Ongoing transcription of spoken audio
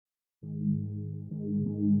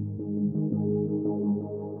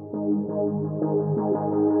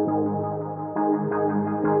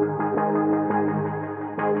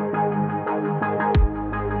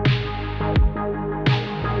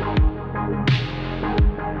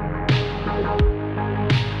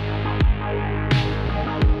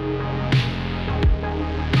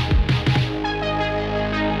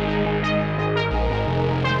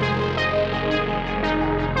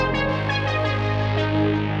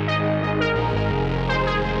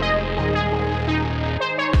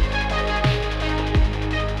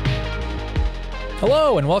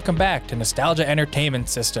Hello and welcome back to Nostalgia Entertainment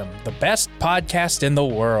System, the best podcast in the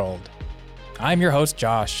world. I'm your host,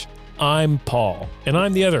 Josh. I'm Paul, and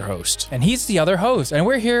I'm the other host. And he's the other host, and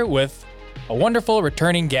we're here with a wonderful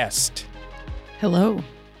returning guest. Hello.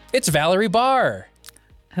 It's Valerie Barr.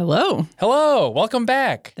 Hello. Hello, welcome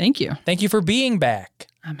back. Thank you. Thank you for being back.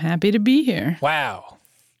 I'm happy to be here. Wow.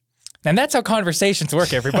 And that's how conversations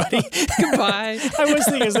work, everybody. Goodbye. I was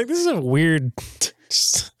thinking, this is a weird...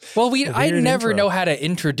 Well, I never intro. know how to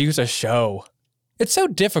introduce a show. It's so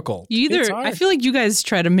difficult. It's I hard. feel like you guys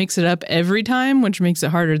try to mix it up every time, which makes it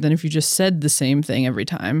harder than if you just said the same thing every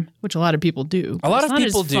time, which a lot of people do. A lot It's of not as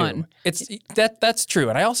people do. fun. That's true.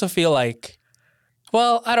 And I also feel like,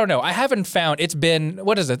 well, I don't know. I haven't found, it's been,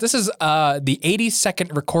 what is it? This is the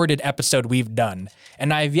 82nd recorded episode we've done.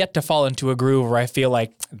 And I've yet to fall into a groove where I feel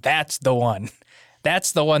like that's the one.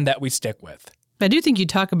 That's the one that we stick with. I do think you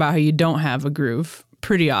talk about how you don't have a groove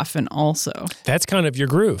pretty often also. That's kind of your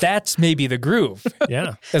groove. That's maybe the groove.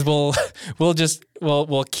 Yeah. As we'll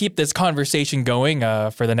keep this conversation going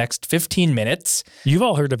for the next 15 minutes. You've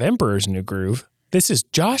all heard of Emperor's New Groove. This is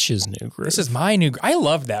Josh's new groove. This is my new, I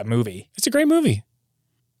love that movie. It's a great movie.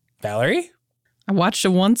 Valerie? I watched it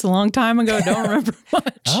once a long time ago. Don't remember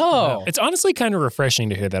much. Oh. It's honestly kind of refreshing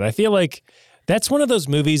to hear that. I feel like that's one of those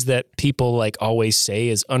movies that people like always say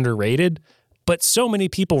is underrated, but so many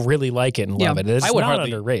people really like it and love it. It's not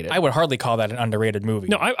underrated. I would hardly call that an underrated movie.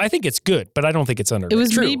 No, I think it's good, but I don't think it's underrated. It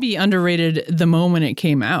was True. maybe underrated the moment it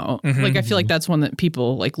came out. Mm-hmm, Like I feel like that's one that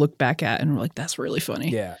people like look back at and were like, that's really funny.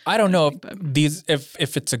 Yeah, I don't know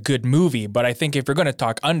if it's a good movie, but I think if you're going to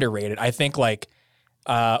talk underrated, I think like,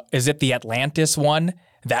 is it the Atlantis one?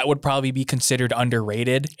 That would probably be considered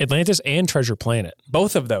underrated. Atlantis and Treasure Planet.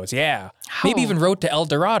 Both of those, yeah. Maybe even Road to El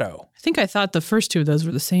Dorado. I think I thought the first two of those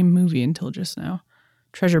were the same movie until just now.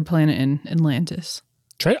 Treasure Planet and Atlantis.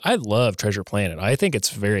 I love Treasure Planet. I think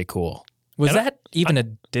it's very cool. Was that even a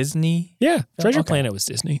Disney? Yeah, Treasure okay. Planet was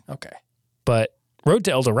Disney, Okay. but Road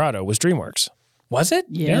to El Dorado was DreamWorks. Was it?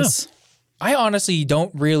 Yes. I honestly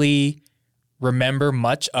don't really remember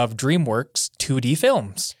much of DreamWorks 2D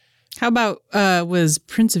films. How about was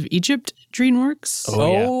Prince of Egypt DreamWorks?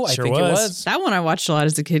 Oh, yeah, I sure think was. it was. That one I watched a lot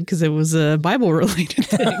as a kid because it was a Bible-related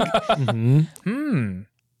thing.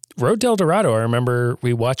 Road to El Dorado, I remember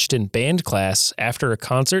we watched in band class after a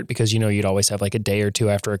concert because, you'd always have like a day or two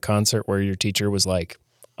after a concert where your teacher was like,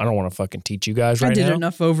 I don't want to fucking teach you guys right I did now.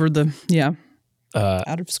 enough over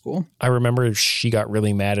out of school. I remember she got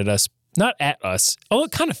really mad at us. Not at us. Oh,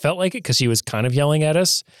 it kind of felt like it because she was kind of yelling at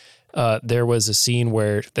us. There was a scene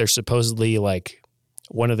where there's supposedly like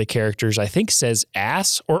one of the characters, I think, says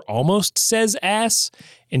ass or almost says ass.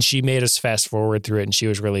 And she made us fast forward through it. And she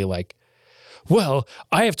was really like, well,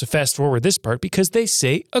 I have to fast forward this part because they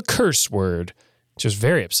say a curse word. She was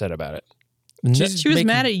very upset about it. She was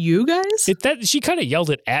mad at you guys? She kind of yelled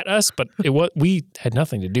it at us, but we had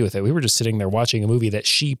nothing to do with it. We were just sitting there watching a movie that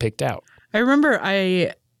she picked out. I remember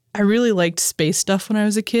I really liked space stuff when I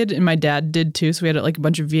was a kid, and my dad did too. So we had like a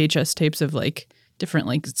bunch of VHS tapes of like different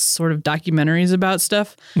like sort of documentaries about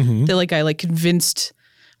stuff. That I convinced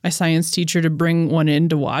my science teacher to bring one in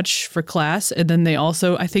to watch for class, and then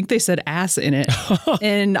I think they said ass in it,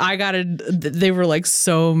 and they were like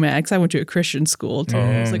so mad because I went to a Christian school too.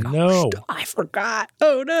 I was like, no. I forgot.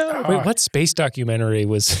 Oh no. Wait, what space documentary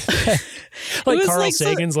was that? Like was Carl like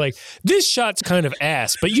Sagan's like, this shot's kind of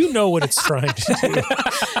ass, but you know what it's trying to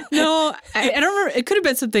do. No, I don't remember. It could have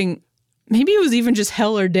been something. Maybe it was even just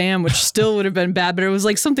hell or damn, which still would have been bad. But it was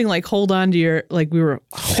like something like hold on to your we were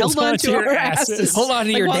held on to your our asses. asses. Hold on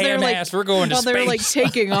to your while they damn were, ass. We're going to while space. they were like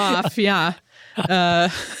taking off. Yeah.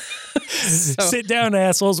 Sit down,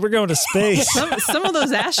 assholes. We're going to space. Some of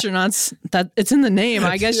those astronauts, that it's in the name.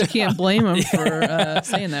 I guess you can't blame them for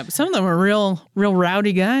saying that. But some of them are real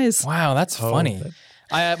rowdy guys. Wow, that's funny.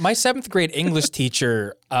 My 7th grade English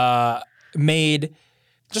teacher made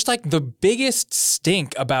just like the biggest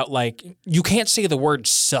stink about like, you can't say the word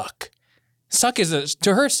suck. Suck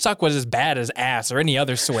to her, suck was as bad as ass or any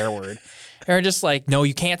other swear word. Or just like, no,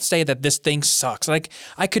 you can't say that this thing sucks. Like,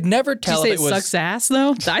 I could never Did you tell say if it was. sucks ass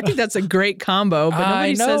though? I think that's a great combo, but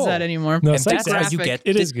nobody says know. that anymore. No, And sucks that's how ass. you get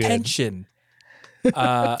It is good. detention.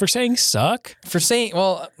 For saying suck? For saying,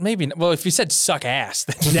 well, maybe, well, if you said suck ass,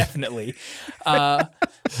 then definitely. But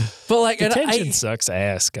like, and Detention sucks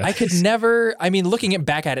ass, guys. I could never, I mean, looking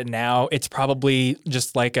back at it now, it's probably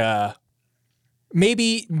just like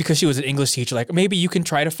maybe because she was an English teacher, like maybe you can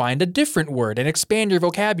try to find a different word and expand your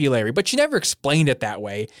vocabulary. But she never explained it that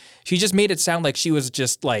way. She just made it sound like she was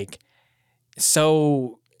just like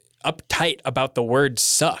so uptight about the word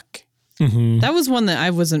suck. That was one that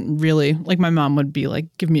I wasn't really like. My mom would be like,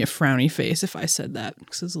 give me a frowny face if I said that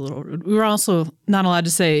because it's a little rude. We were also not allowed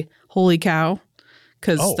to say holy cow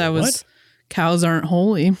because that was what? cows aren't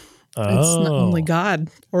holy. It's not Oh. only God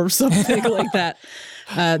or something like that.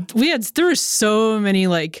 There were so many,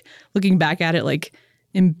 like, looking back at it, like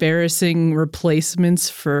embarrassing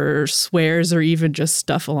replacements for swears or even just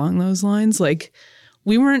stuff along those lines. Like,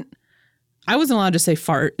 I wasn't allowed to say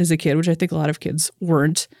fart as a kid, which I think a lot of kids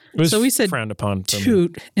weren't. It was So we said frowned upon. from-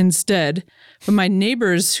 toot instead. But my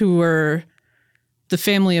neighbors, who were the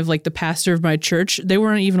family of like the pastor of my church, they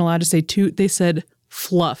weren't even allowed to say toot. They said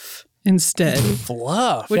fluff instead,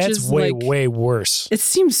 Fluff. which That's is way, like, way worse. it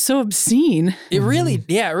seems so obscene. It really,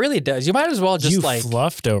 yeah, it really does. You might as well just You like,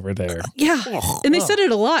 fluffed over there. Yeah. And they said it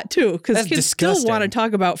a lot too, because That's kids still disgusting. want to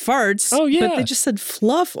talk about farts. Oh, yeah. But they just said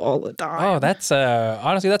fluff all the time. oh, that's,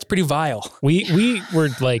 honestly, that's pretty vile. We were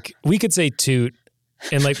like, we could say toot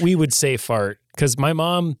and like we would say fart because my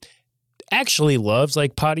mom actually loves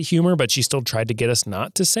like potty humor, but she still tried to get us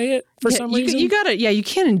not to say it for some reason. You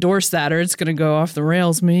can't endorse that or it's going to go off the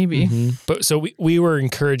rails maybe. But so we were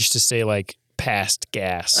encouraged to say like past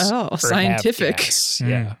gas. Oh, or have scientific. gas.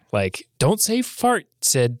 Yeah. Like, don't say fart,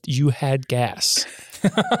 said you had gas.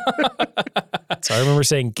 So I remember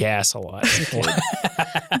saying gas a lot as a kid.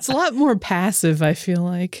 It's a lot more passive, I feel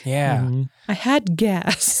like. Yeah. I had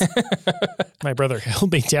gas. My brother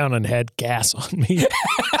held me down and had gas on me.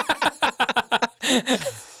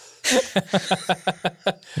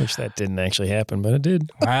 Wish that didn't actually happen, but it did.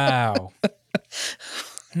 Wow.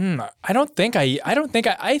 I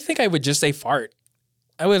think I would just say fart.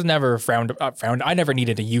 I was never frowned. I never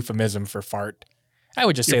needed a euphemism for fart. I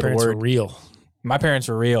would just Your say the parents word. were real. My parents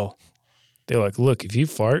were real. They're like, look, if you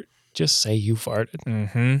fart, just say you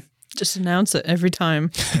farted. Just announce it every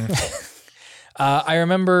time. I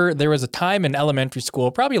remember there was a time in elementary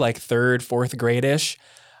school, probably like 3rd, 4th grade-ish,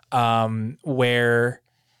 where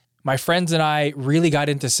my friends and I really got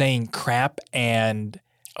into saying crap and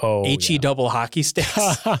Oh, HE double hockey sticks.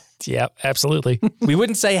 yeah, absolutely. We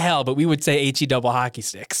wouldn't say hell, but we would say HE double hockey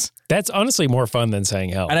sticks. That's honestly more fun than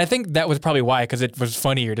saying hell. And I think that was probably why, because it was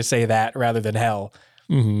funnier to say that rather than hell.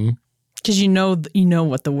 Because you know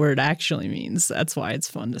what the word actually means. That's why it's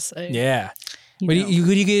fun to say. Yeah. You What are know. you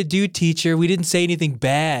going to do, teacher? We didn't say anything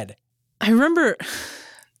bad. I remember,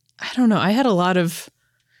 I don't know. I had a lot of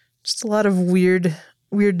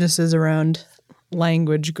weirdnesses around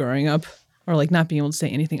language growing up, or like not being able to say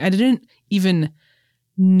anything. I didn't even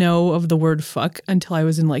know of the word fuck until I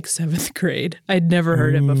was in like 7th grade. I'd never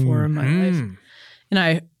heard it before in my life. And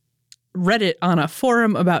I read it on a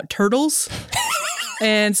forum about turtles.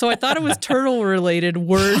 And so I thought it was turtle related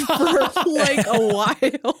word for like a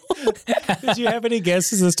while. Did you have any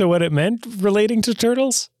guesses as to what it meant relating to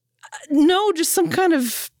turtles? No, just some kind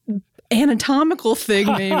of anatomical thing,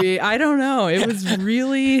 maybe. I don't know. It was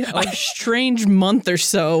really a strange month or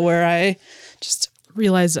so where I just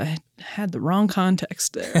realized I had the wrong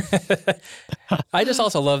context there. I just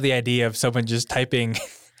also love the idea of someone just typing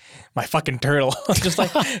my fucking turtle. just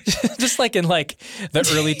like in like the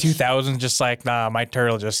early 2000s, just like, nah, my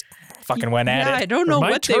turtle just fucking went at Yeah, I it. don't know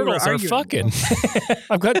My what they were turtles are arguing. fucking.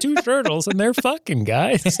 I've got 2 turtles and they're fucking,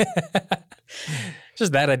 guys.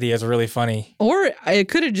 Just that idea is really funny. Or it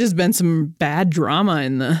could have just been some bad drama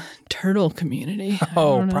in the turtle community. I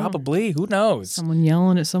Oh, don't know. probably. Who knows? Someone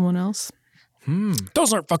yelling at someone else.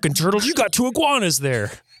 Those aren't fucking turtles. You got 2 iguanas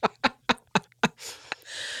there.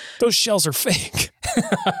 Those shells are fake.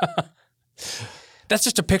 That's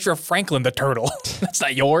just a picture of Franklin the turtle. That's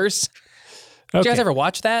not yours. Did you guys ever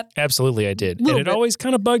watch that? Absolutely, I did. Little And it bit. always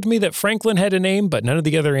kind of bugged me that Franklin had a name, but none of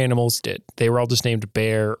the other animals did. They were all just named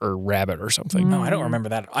Bear or Rabbit or something. No, I don't remember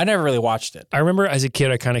that. I never really watched it. I remember as a kid,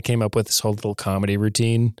 I kind of came up with this whole little comedy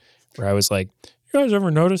routine where I was like, you guys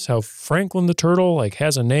ever notice how Franklin the turtle like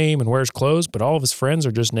has a name and wears clothes, but all of his friends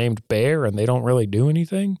are just named Bear and they don't really do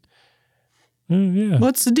anything? Yeah.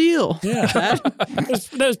 What's the deal? Yeah.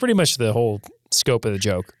 that was pretty much the whole scope of the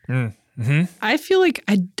joke. I feel like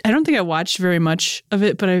I don't think I watched very much of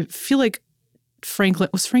it, but I feel like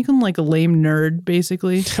Franklin like a lame nerd,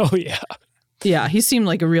 basically? Oh, yeah. Yeah, he seemed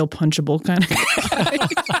like a real punchable kind of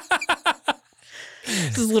guy.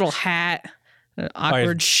 His little hat, an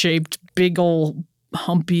awkward shaped, big old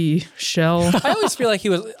humpy shell. I always feel like he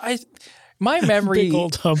was. My memory, Big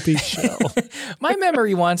old humpy shell. my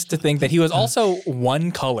memory wants to think that he was also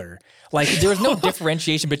one color. Like there was no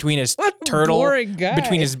differentiation between his turtle, boring guy.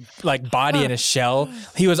 between his like body and his shell.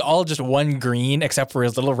 He was all just one green, except for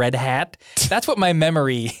his little red hat. That's what my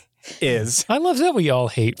memory is. I love that we all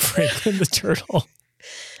hate Franklin the Turtle.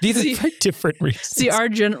 Do you think For different reasons. See,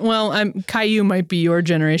 Caillou might be your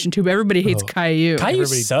generation too, but everybody hates Caillou. Caillou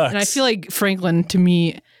sucks? And I feel like Franklin, to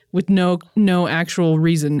me, with no actual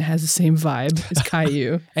reason, has the same vibe as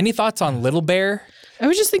Caillou. Any thoughts on Little Bear? I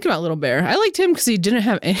was just thinking about Little Bear. I liked him because he didn't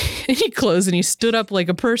have any clothes and he stood up like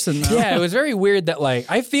a person. Though. Yeah, it was very weird that like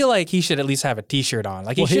I feel like he should at least have a T-shirt on.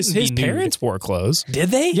 Like he Well, his shouldn't be nude. parents wore clothes. Did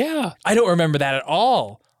they? Yeah. I don't remember that at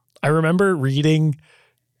all. I remember reading,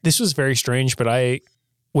 this was very strange, but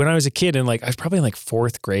when I was a kid and like, I was probably in like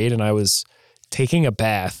 4th grade and I was taking a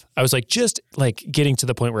bath. I was like, just like getting to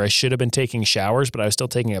the point where I should have been taking showers, but I was still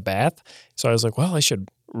taking a bath. So I was like, well, I should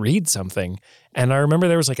read something. And I remember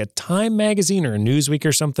there was like a Time magazine or a Newsweek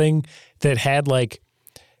or something that had like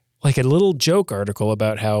a little joke article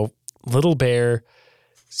about how Little Bear's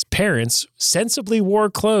parents sensibly wore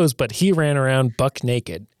clothes, but he ran around buck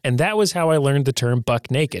naked. And that was how I learned the term buck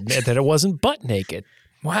naked, that it wasn't butt naked.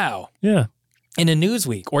 Wow. Yeah. In a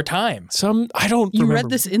Newsweek or Time. I don't You remember. read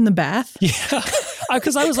this in the bath? Yeah.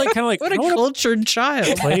 Because I was like, kind of like, What a I don't wanna cultured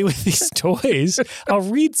child. play with these toys. I'll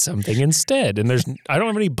read something instead. And I don't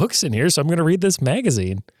have any books in here, so I'm going to read this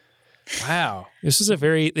magazine. Wow. It was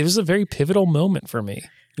a very pivotal moment for me.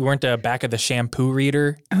 You weren't a back of the shampoo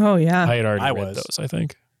reader? Oh, yeah. I had already I read was. those, I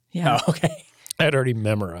think. yeah. Oh, okay. I had already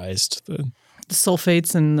memorized the The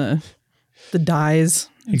sulfates and the dyes.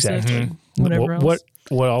 exactly Whatever else.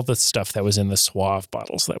 what all the stuff that was in the Suave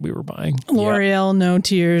bottles that we were buying. L'Oreal No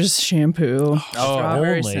Tears shampoo.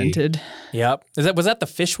 Strawberry only. scented. Yep. Was that the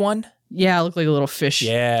fish one? Yeah, it looked like a little fish. I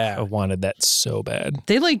Yeah. wanted that so bad.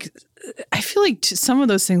 They I feel like some of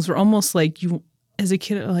those things were almost like you, as a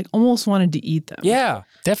kid, like almost wanted to eat them. Yeah.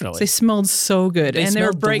 Definitely. They smelled so good. They and they were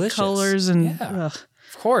smelled bright delicious. colors. And Yeah. ugh,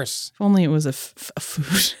 Of course. if only it was a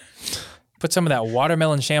food. Put some of that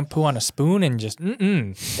watermelon shampoo on a spoon and just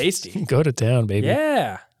tasty. Go to town, baby.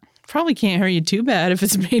 Yeah. Probably can't hurt you too bad if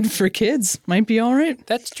it's made for kids. Might be all right.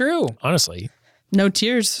 That's true. Honestly, No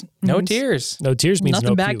tears. No means tears. no tears means Nothing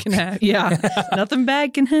no bad puke. can happen. Yeah, nothing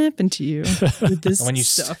bad can happen to you with this When you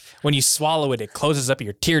stuff. when you swallow it, it closes up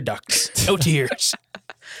your tear ducts. No tears.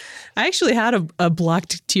 I actually had a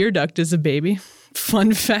blocked tear duct as a baby.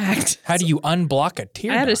 Fun fact. How do you unblock a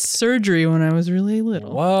tear I had a duct? surgery when I was really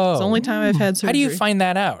little. Whoa. It's the only time I've had surgery. How do you find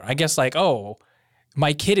that out? I guess like, oh,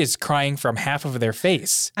 my kid is crying from half of their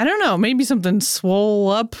face. I don't know. Maybe something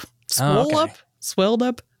swelled up. Swelled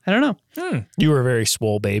up. I don't know. You were a very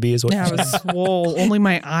swole baby, is what Yeah, I you was swole. Only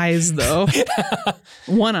my eyes, though.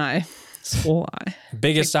 One eye. Swole eye.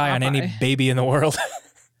 Biggest eye on any Popeye. baby in the world.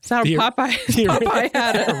 Is that The- how Popeye?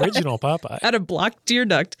 Popeye original Popeye. had a blocked tear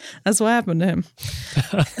duct. That's what happened to him.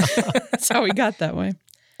 That's how he got that way.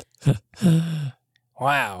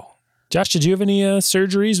 Wow. Josh, did you have any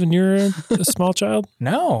surgeries when you were a small child?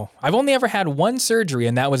 No, I've only ever had one surgery,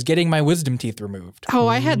 and that was getting my wisdom teeth removed. Oh,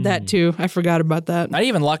 I had that too. I forgot about that. I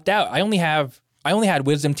even lucked out. I only had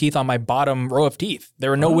wisdom teeth on my bottom row of teeth. There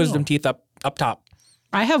were no wisdom teeth up top.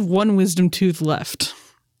 I have one wisdom tooth left.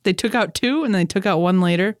 They took out two and they took out one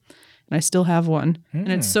later, and I still have one.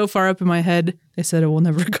 And it's so far up in my head, they said it will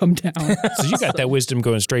never come down. So you got that wisdom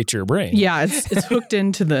going straight to your brain. Yeah, it's hooked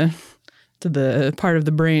into the part of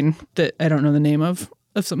the brain that I don't know the name of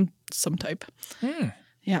some type.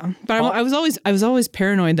 Yeah, but I was always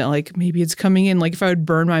paranoid that like maybe it's coming in. Like if I would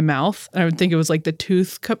burn my mouth, I would think it was like the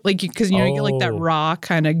tooth, like because you get like that raw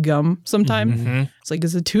kind of gum sometimes. It's like,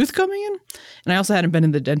 is the tooth coming in? And I also hadn't been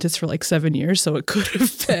in the dentist for like 7 years, so it could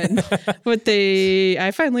have been. But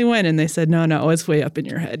I finally went and they said, no, it's way up in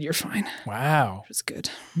your head. You're fine. Wow. It was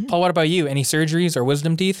good. Paul, what about you? Any surgeries or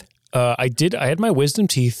wisdom teeth? I did. I had my wisdom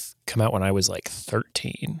teeth come out when I was like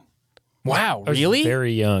 13. Wow, I was really?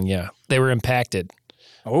 very young, yeah. They were impacted.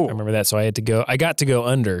 Oh, I remember that. So I got to go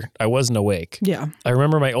under. I wasn't awake. Yeah. I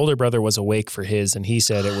remember my older brother was awake for his, and he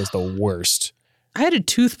said it was the worst. I had a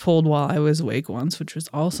tooth pulled while I was awake once, which was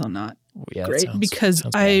also not Yeah, that great sounds- because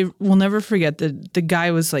sounds I bad. will never forget that the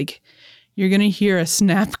guy was like, "You're gonna hear a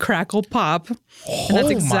snap, crackle, pop," and that's Oh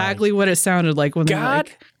my exactly what it sounded like when God.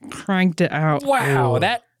 they like cranked it out. wow.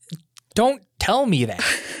 Ooh. Don't tell me that.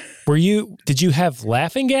 Did you have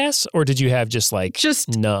laughing gas or did you have just like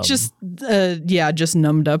numb? Just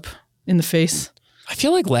numbed up in the face. I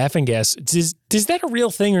feel like laughing gas, is that a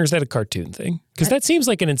real thing or is that a cartoon thing? Because that seems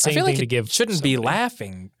like an insane thing to give. Shouldn't be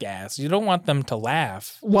laughing gas. You don't want them to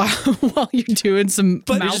laugh. While you're doing some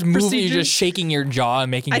But mouth you're just moving, procedures. you're just shaking your jaw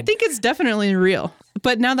and making I it. think it's definitely real.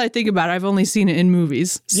 But now that I think about it, I've only seen it in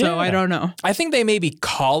movies, so Yeah. I don't know. I think they maybe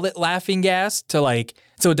call it laughing gas to like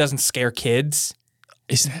so it doesn't scare kids.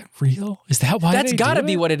 Is that real? Is that why That's they got to do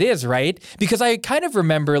be it? what it is, right? Because I kind of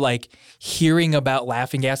remember like hearing about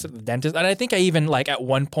laughing gas at the dentist, and I think I even like at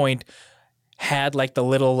one point had like the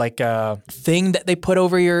little like thing that they put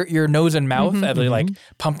over your nose and mouth and they like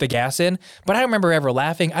pump the gas in. But I don't remember ever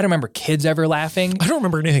laughing. I don't remember kids ever laughing. I don't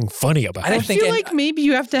remember anything funny about I it. don't I think feel and- like maybe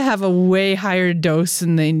you have to have a way higher dose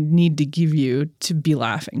than they need to give you to be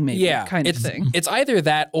laughing, maybe, kind of thing. It's either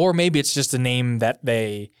that or maybe it's just a name that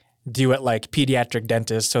they do at like pediatric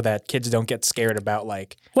dentists so that kids don't get scared about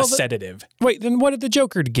like a sedative. Wait, then what did the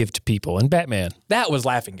Joker give to people in Batman? That was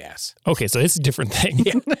laughing gas. Okay, so it's a different thing.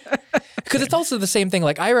 Because it's also the same thing.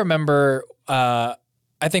 Like I remember, I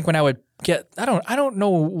think when I would get, I don't know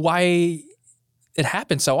why it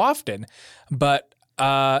happened so often, but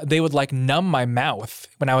they would like numb my mouth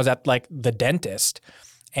when I was at like the dentist,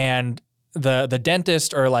 and the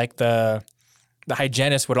dentist or like the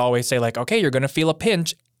hygienist would always say like, okay, you're gonna feel a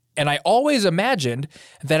pinch. And I always imagined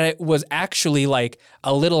that it was actually like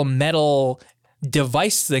a little metal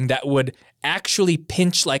device thing that would actually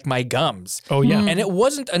pinch like my gums. Oh, yeah. And it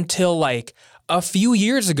wasn't until like a few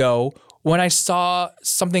years ago when I saw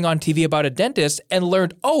something on TV about a dentist and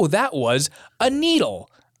learned, oh, that was a needle,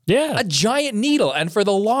 Yeah. a giant needle. And for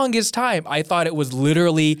the longest time, I thought it was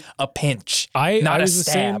literally a pinch, not a was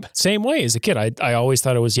the stab. same way as a kid. I always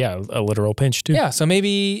thought it was, a literal pinch too. Yeah, so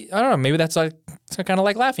maybe, I don't know, maybe that's like it's kind of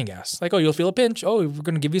like laughing gas. Like, oh, you'll feel a pinch. Oh, we're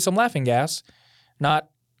going to give you some laughing gas. Not,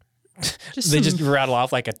 they just rattle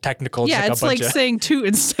off like a technical. Yeah, like it's a bunch like of, saying toot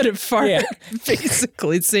instead of fart. Yeah.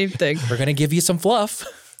 Basically, same thing. we're going to give you some fluff.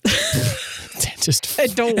 Dentist. I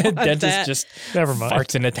don't want Dentist that. just Never mind.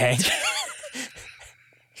 farts in a tank.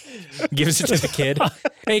 Gives it to the kid.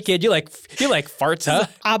 Hey, kid, you like farts, huh?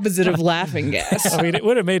 Opposite of laughing gas. I mean, it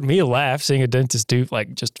would have made me laugh seeing a dentist do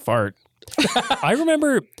like just fart. I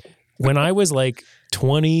remember when I was like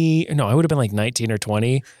 20, no, I would have been like 19 or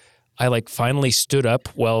 20. I like finally stood up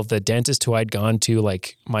while the dentist who I'd gone to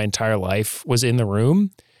like my entire life was in the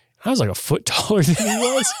room. I was like a foot taller than he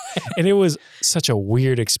was. And it was such a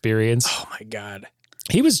weird experience. Oh my God.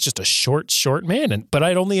 He was just a short man. But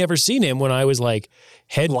I'd only ever seen him when I was like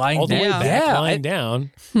head Lying all the way down. back, Yeah, lying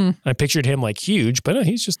down. I pictured him like huge, but no,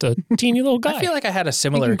 he's just a teeny little guy. I feel like I had a You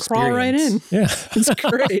similar can experience. crawl right in. yeah. It's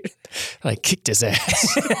great. I kicked his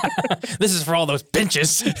ass. This is for all those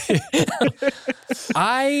pinches.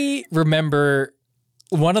 I remember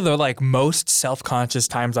one of the like most self-conscious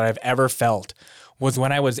times that I've ever felt was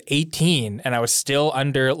when I was 18 and I was still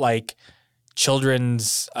under like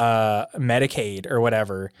children's Medicaid or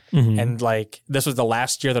whatever. And like this was the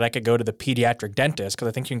last year that I could go to the pediatric dentist because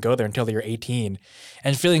I think you can go there until you're 18.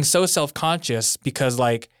 And feeling so self-conscious because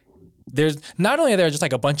like there's not only are there just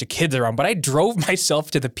like a bunch of kids around, but I drove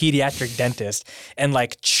myself to the pediatric dentist and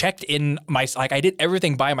like checked in like I did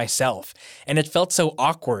everything by myself. And it felt so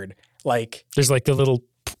awkward. Like There's like the little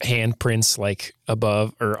handprints like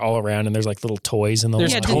above or all around, and there's like little toys in the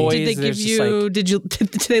There's line. toys. Did they give there's just, you? Did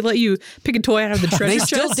they let you pick a toy out of the treasure they chest?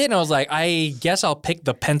 still did. And I was like, I guess I'll pick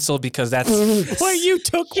the pencil because that's Wait, you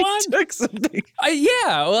took You one? took something. yeah.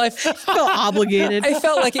 Well, I Felt obligated. I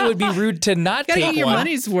felt like it would be rude to not Gotta take get your one.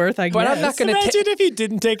 money's worth, I guess. But I'm not gonna Imagine if you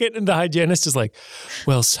didn't take it and the hygienist is like,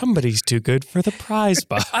 well, somebody's too good for the prize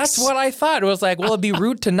box. That's what I thought. It was like, well, it'd be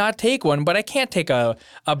rude to not take one, but I can't take a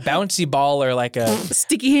bouncy ball or like a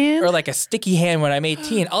Sticky hand. sticky hand when I'm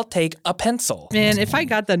 18. I'll take a pencil. Man, if I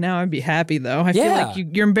got that now, I'd be happy though. I feel Yeah. like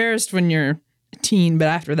you're embarrassed when you're a teen, but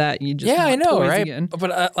after that, you just Yeah, I want know, toys right? Again.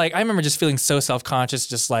 But like, I remember just feeling so self-conscious,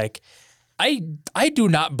 just like, I do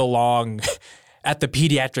not belong at the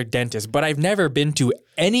pediatric dentist, but I've never been to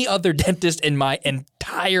any other dentist in my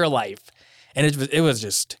entire life, and it was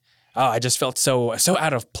just, I just felt so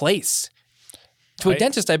out of place to a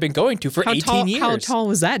dentist I've been going to for 18 years. How tall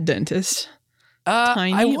was that dentist?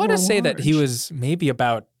 Tiny I want or to say that he large? was maybe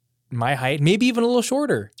about my height, maybe even a little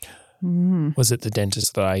shorter. Was it the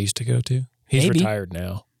dentist that I used to go to? He's Maybe. retired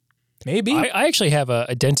now. Maybe. I actually have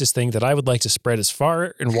a dentist thing that I would like to spread as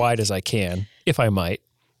far and wide as I can, if I might.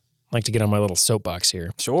 I'd like to get on my little soapbox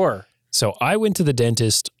here. Sure. So I went to the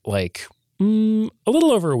dentist like a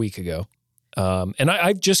little over a week ago. And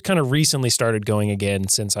I've just kind of recently started going again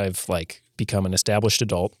since I've like become an established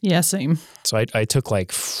adult. Yeah, same. So I took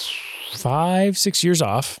like 5-6 years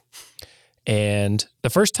off. And the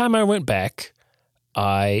first time I went back,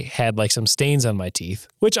 I had like some stains on my teeth,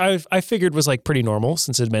 which I figured was like pretty normal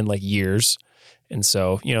since it had been like years. And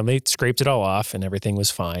so, they scraped it all off and everything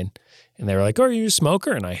was fine. And they were like, "Oh, are you a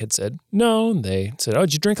smoker?" And I had said, "No." And they said, "Oh,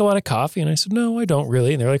 did you drink a lot of coffee?" And I said, "No, I don't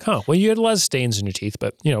really." And they're like, "Huh, well, you had a lot of stains in your teeth,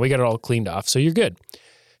 but, we got it all cleaned off, so you're good."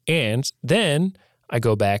 And then I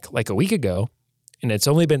go back like a week ago, and it's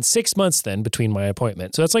only been 6 months then between my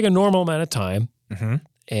appointment. So that's like a normal amount of time. Mm-hmm.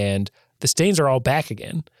 And the stains are all back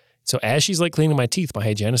again. So as she's like cleaning my teeth, my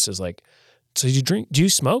hygienist is like, "So do you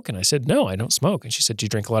smoke?" And I said, "No, I don't smoke." And she said, "Do you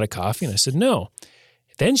drink a lot of coffee?" And I said, "No."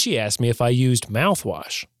 Then she asked me if I used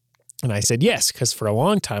mouthwash. And I said, yes, because for a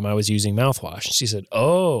long time I was using mouthwash. She said,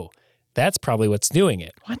 "Oh, that's probably what's doing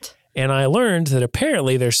it." What? And I learned that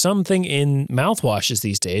apparently there's something in mouthwashes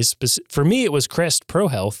these days. For me, it was Crest Pro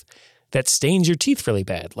Health that stains your teeth really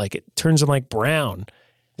bad. Like it turns them like brown.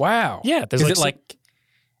 Wow. Yeah. Is it like,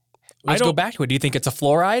 let's go back to it. Do you think it's a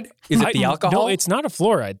fluoride? Is it the alcohol? No, it's not a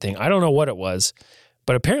fluoride thing. I don't know what it was.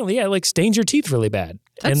 But apparently, yeah, it like stains your teeth really bad.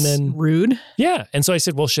 That's rude. Yeah. And so I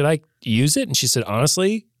said, "Well, should I use it?" And she said,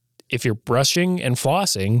 "Honestly, if you're brushing and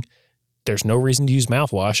flossing, there's no reason to use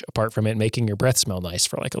mouthwash apart from it making your breath smell nice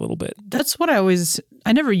for like a little bit." That's what I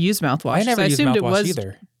never used mouthwash. I never used assumed mouthwash it was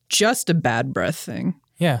either. just a bad breath thing.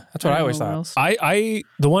 Yeah, that's what I always don't know thought. what else.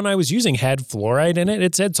 The one I was using had fluoride in it,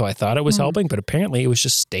 it said, so I thought it was helping, but apparently it was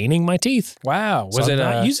just staining my teeth. Wow. Was I'm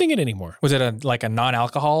not using it anymore? Was it like a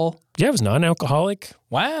non-alcohol? Yeah, it was non-alcoholic.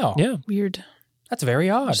 Wow. Yeah. Weird. That's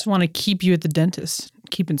very odd. I just want to keep you at the dentist,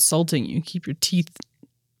 keep insulting you, keep your teeth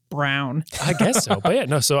brown. I guess so. But yeah,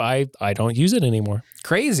 no, so I don't use it anymore.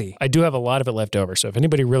 Crazy. I do have a lot of it left over. So if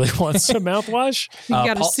anybody really wants some mouthwash, You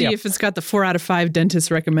got to see if it's got the 4 out of 5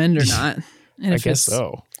 dentists recommend or not. And I if guess it's-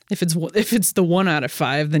 so. If it's the 1 out of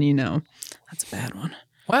 5, then that's a bad one.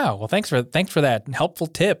 Wow. Well, thanks for that helpful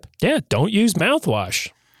tip. Yeah, don't use mouthwash,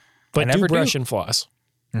 but never do brush do. and floss.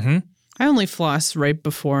 Mm-hmm. I only floss right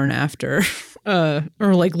before and after,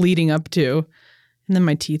 or like leading up to, and then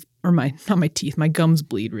my teeth, or my gums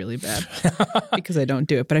bleed really bad because I don't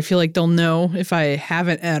do it. But I feel like they'll know if I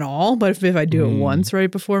haven't at all. But if I do it once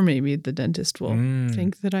right before, maybe the dentist will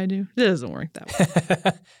think that I do. It doesn't work that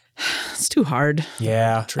way. It's too hard.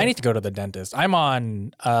 Yeah, I need to go to the dentist. I'm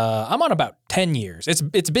on about 10 years.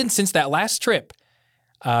 It's been since that last trip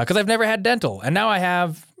because I've never had dental, and now I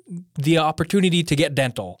have the opportunity to get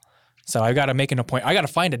dental. So I got to make an appointment. I got to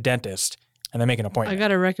find a dentist and then make an I appointment.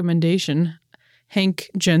 got a recommendation. Hank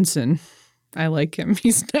Jensen. I like him.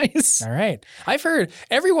 He's nice. All right. I've heard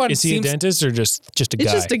everyone Is he a dentist or just a guy?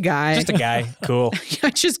 It's just a guy. Just a guy. Cool. I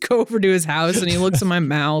just go over to his house and he looks in my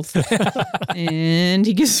mouth and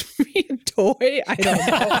he gives me a toy. I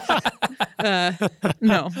don't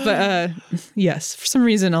know. But yes, for some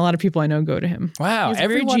reason, a lot of people I know go to him. Wow. He's a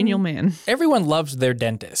very genial man. Everyone loves their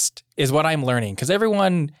dentist is what I'm learning because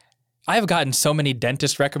I've gotten so many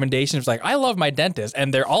dentist recommendations. Like, I love my dentist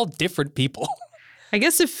and they're all different people. I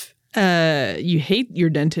guess if you hate your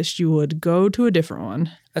dentist, you would go to a different one.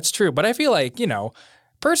 That's true. But I feel like,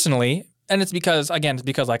 personally, and it's because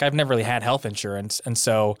like I've never really had health insurance. And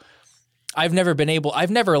so I've never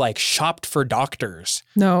like shopped for doctors,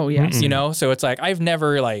 No, yes. So it's like, I've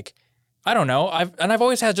never like, I don't know. I've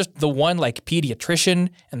always had just the one like pediatrician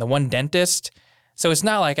and the one dentist. So it's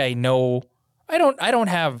not like I know, I don't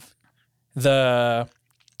have the,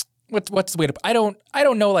 what's the way to, I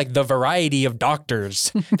don't know like the variety of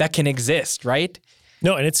doctors that can exist, right?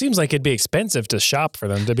 No, and it seems like it'd be expensive to shop for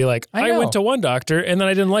them to be like, I I know. went to one doctor and then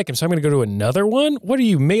I didn't like him, so I'm going to go to another one? What are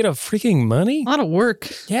you, made of freaking money? A lot of work.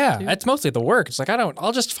 Yeah, that's mostly the work. It's like,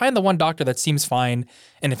 I'll just find the one doctor that seems fine.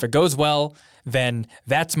 And if it goes well, then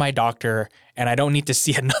that's my doctor and I don't need to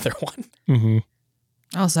see another one. Mm-hmm.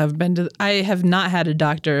 I have not had a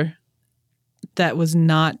doctor that was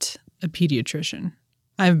not a pediatrician.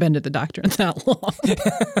 I haven't been to the doctor in that long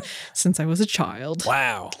since I was a child.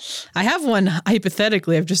 Wow. I have one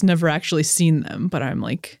hypothetically. I've just never actually seen them, but I'm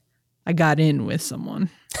like, I got in with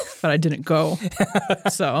someone, but I didn't go.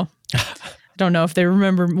 So I don't know if they will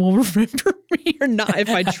remember me or not if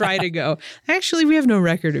I try to go. Actually, we have no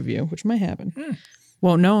record of you, which might happen.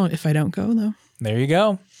 Won't know if I don't go, though. There you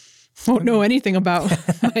go. Won't know anything about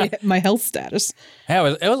my health status.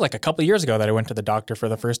 Yeah, it was like a couple of years ago that I went to the doctor for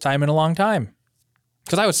the first time in a long time.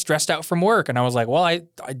 Because I was stressed out from work and I was like, well, I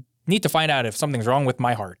need to find out if something's wrong with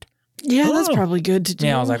my heart. Yeah, that's probably good to do.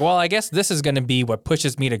 Yeah, I was like, well, I guess this is going to be what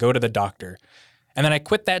pushes me to go to the doctor. And then I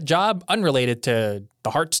quit that job unrelated to the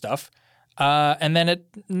heart stuff. And then it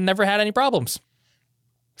never had any problems.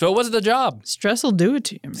 So it was the job. Stress will do it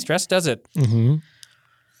to you, man. Stress does it. Mm-hmm.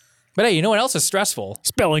 But hey, you know what else is stressful?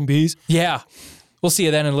 Spelling bees. Yeah. We'll see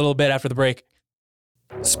you then in a little bit after the break.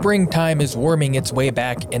 Springtime is worming its way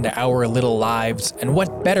back into our little lives, and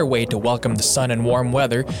what better way to welcome the sun and warm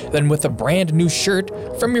weather than with a brand new shirt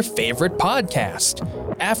from your favorite podcast?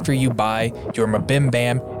 After you buy your Mabim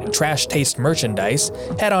Bam and Trash Taste merchandise,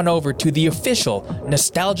 head on over to the official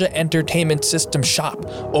Nostalgia Entertainment System shop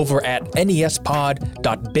over at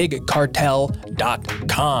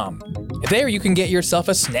nespod.bigcartel.com. There you can get yourself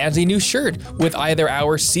a snazzy new shirt with either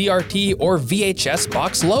our CRT or VHS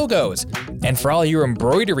box logos. And for all your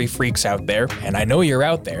embroidery freaks out there, and I know you're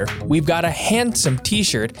out there, we've got a handsome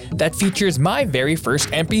t-shirt that features my very first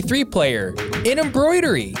MP3 player in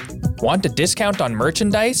embroidery. Want a discount on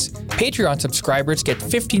merchandise? Patreon subscribers get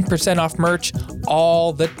 15% off merch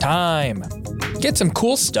all the time. Get some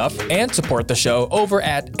cool stuff and support the show over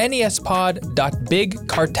at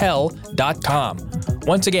nespod.bigcartel.com.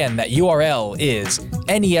 Once again, that URL is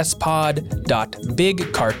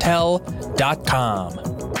nespod.bigcartel.com.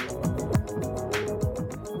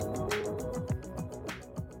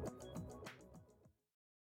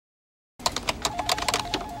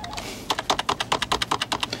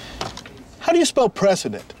 How do you spell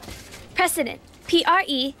precedent? Precedent.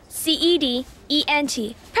 P-R-E-C-E-D-E-N-T.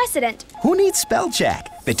 Precedent. Who needs spell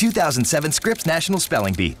check? The 2007 Scripps National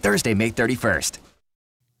Spelling Bee, Thursday, May 31st.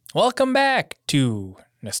 Welcome back to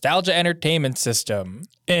Nostalgia Entertainment System.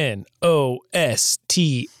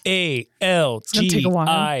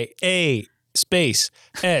 NOSTALGIA space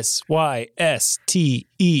SYSTEM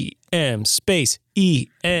space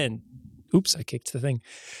EN. Oops, I kicked the thing.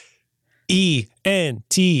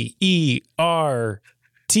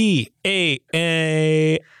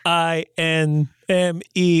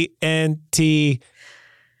 ENTERTAINMENT.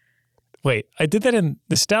 Wait, I did that in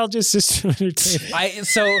Nostalgia System Entertainment. I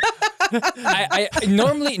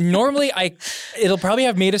normally it'll probably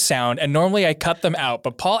have made a sound, and normally I cut them out,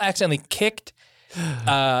 but Paul accidentally kicked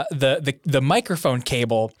the microphone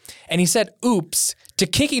cable, and he said "oops" to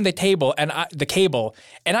kicking the cable, and I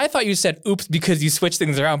thought you said "oops" because you switched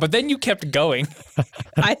things around, but then you kept going.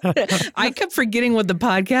 I kept forgetting what the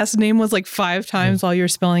podcast name was like 5 times while you were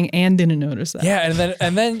spelling and didn't notice that. Yeah,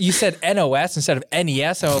 and then you said NOS instead of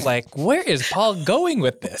NES, and I was like, where is Paul going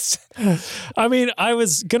with this? I mean, I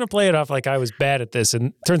was going to play it off like I was bad at this,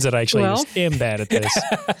 and turns out I actually am bad at this.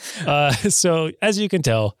 So, as you can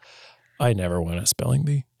tell, I never won a spelling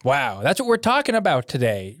bee. Wow, that's what we're talking about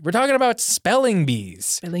today. We're talking about spelling bees.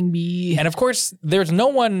 Spelling bee. And of course, there's no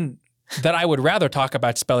one that I would rather talk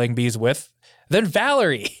about spelling bees with than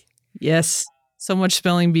Valerie. Yes. So much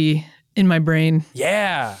spelling bee in my brain.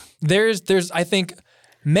 Yeah. There's I think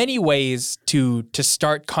many ways to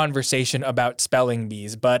start conversation about spelling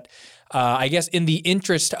bees, but I guess in the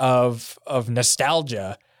interest of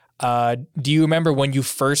nostalgia, do you remember when you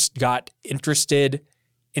first got interested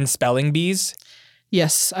in spelling bees?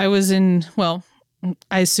 Yes, I was in, well,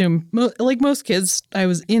 I assume, like most kids, I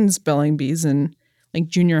was in spelling bees in like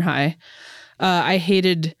junior high. I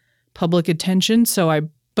hated public attention,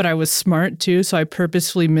 but I was smart too, so I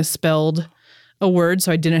purposefully misspelled a word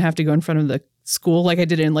so I didn't have to go in front of the school like I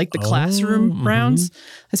did in like the classroom rounds.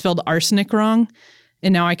 I spelled arsenic wrong,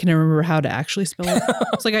 and now I can remember how to actually spell it.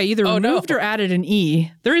 It's like I either removed or added an E.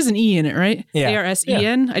 There is an E in it, right? Yeah.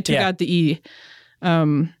 ARSEN. Yeah. I took out the E.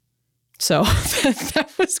 So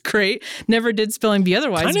that was great. Never did spelling bee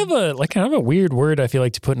otherwise. Kind of a weird word, I feel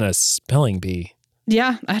like, to put in a spelling bee.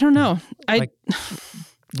 Yeah, I don't know.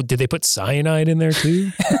 Did they put cyanide in there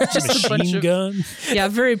too? Just machine gun? Yeah,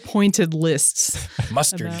 very pointed lists.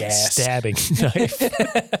 Mustard gas. Stabbing knife.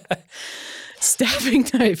 Stabbing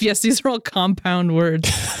knife. Yes, these are all compound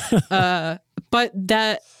words. But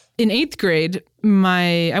that in 8th grade,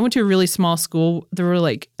 I went to a really small school. There were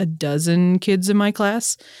like a dozen kids in my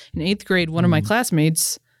class. In 8th grade, one of my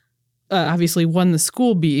classmates obviously won the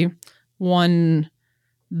school bee, won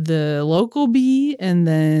the local bee, and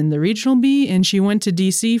then the regional bee, and she went to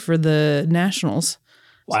DC for the nationals.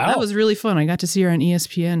 Wow. So that was really fun. I got to see her on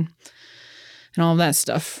ESPN and all of that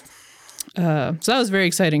stuff. So that was very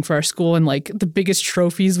exciting for our school, and like the biggest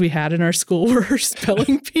trophies we had in our school were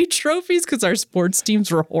spelling bee trophies because our sports teams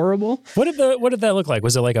were horrible. What did that look like?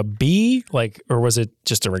 Was it like a bee, or was it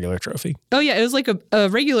just a regular trophy? Oh yeah, it was like a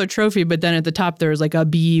regular trophy, but then at the top there was like a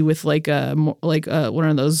bee with like one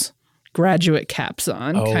of those graduate caps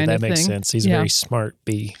on. Oh, kind that of makes thing. sense. He's a very smart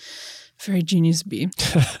bee. Very genius bee.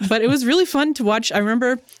 But it was really fun to watch. I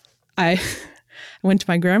remember I went to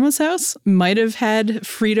my grandma's house, might have had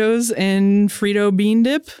Fritos and Frito bean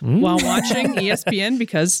dip while watching ESPN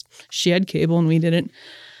because she had cable and we didn't.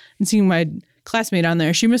 And seeing my classmate on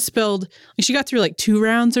there. She misspelled, like she got through like 2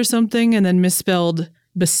 rounds or something and then misspelled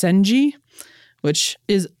Basenji, which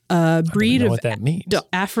is a breed of what that means.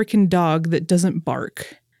 African dog that doesn't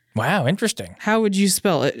bark. Wow, interesting. How would you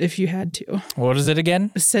spell it if you had to? What is it again?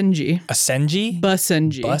 Basenji. Asenji?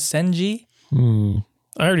 Basenji. Basenji?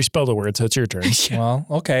 I already spelled the word, so it's your turn. Well,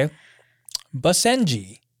 okay.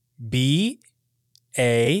 Basenji.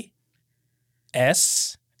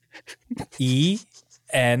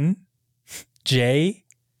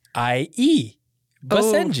 B-A-S-E-N-J-I-E.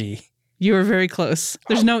 Basenji. You were very close.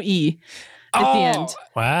 There's no E at the end.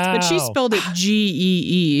 Wow. But she spelled it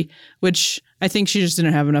G-E-E, which I think she just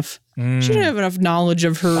didn't have enough. She didn't have enough knowledge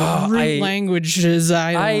of her root languages.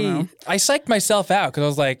 I don't know. I psyched myself out because I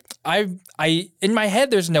was like, I in my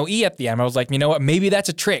head there's no E at the end. I was like, you know what? Maybe that's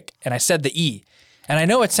a trick, and I said the E. And I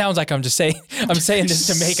know it sounds like I'm saying this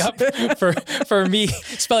to make up for me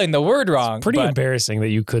spelling the word wrong. Pretty but embarrassing that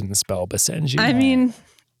you couldn't spell Basenji. I mean,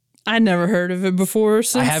 I never heard of it before.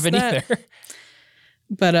 Since I haven't that. either.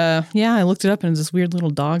 But yeah, I looked it up and it's this weird little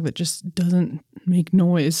dog that just doesn't make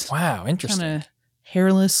noise. Wow, interesting. Kind of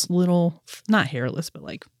hairless little, not hairless, but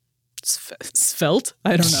like svelte.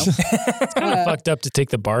 I don't know. It's kind of fucked up to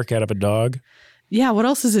take the bark out of a dog. Yeah, what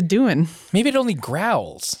else is it doing? Maybe it only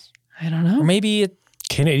growls. I don't know. Or maybe it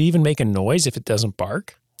Can it even make a noise if it doesn't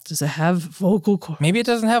bark? Does it have vocal cords? maybe it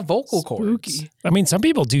doesn't have vocal cords. Spooky. I mean, some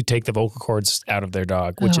people do take the vocal cords out of their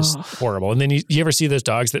dog, which is horrible. And then you ever see those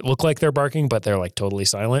dogs that look like they're barking, but they're like totally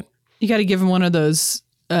silent? You got to give him one of those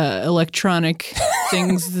electronic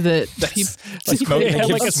things that people. Like smoke, Yeah, they give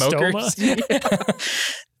like a smokers.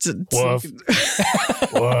 Woof.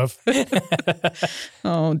 Woof.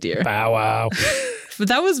 Oh dear. Bow wow. But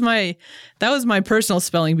that was my personal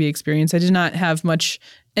spelling bee experience. I did not have much,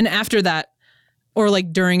 and after that, or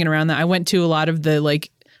like during and around that, I went to a lot of the like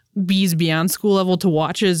Bees Beyond school level to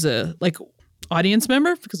watch as a like audience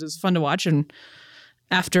member because it was fun to watch. And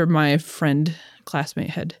after my classmate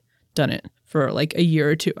had done it for like a year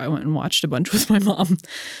or two, I went and watched a bunch with my mom. It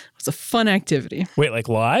was a fun activity. Wait, like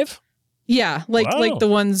live? Yeah, like the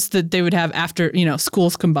ones that they would have after,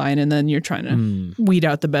 schools combine and then you're trying to weed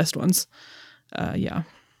out the best ones. Yeah.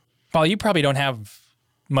 Paul, you probably don't have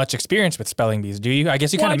much experience with spelling bees, do you? I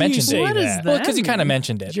guess you kind of mentioned say it. What is that? Well, that? because you kind of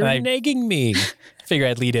mentioned it. You're and I nagging me. figure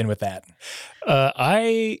I'd lead in with that.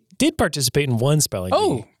 I did participate in one spelling bee.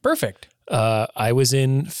 Oh, perfect. I was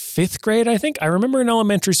in 5th grade, I think. I remember in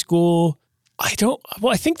elementary school, I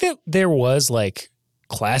think that there was like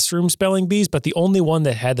classroom spelling bees, but the only one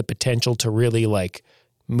that had the potential to really like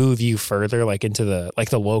move you further, like into the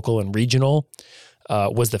local and regional,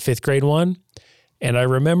 was the 5th grade one. And I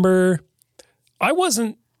remember I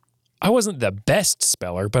wasn't the best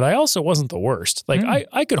speller, but I also wasn't the worst. Like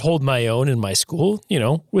I could hold my own in my school,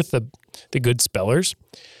 with the good spellers.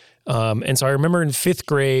 And so I remember in 5th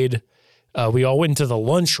grade, we all went into the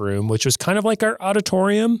lunchroom, which was kind of like our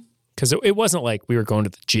auditorium, because it wasn't like we were going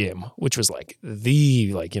to the gym, which was like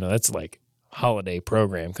that's like holiday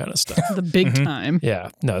program kind of stuff. The big time. Yeah.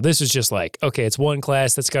 No, this is just like, okay, it's one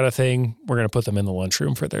class that's got a thing. We're going to put them in the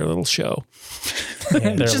lunchroom for their little show.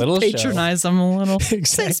 Their Just little patronize them a little.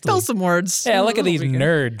 Exactly. Spell some words. show. Yeah, look at Oh, these my God.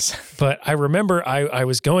 nerds. But I remember I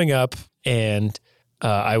was going up and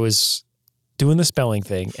I was doing the spelling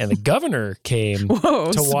thing, and the governor came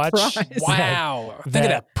Whoa, to watch. surprise. Wow. Think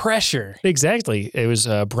of that pressure. Exactly. It was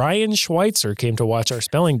Brian Schweitzer came to watch our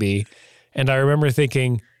spelling bee, and I remember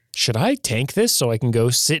thinking, should I tank this so I can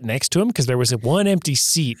go sit next to him? Because there was one empty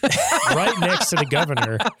seat right next to the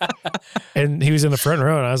governor, and he was in the front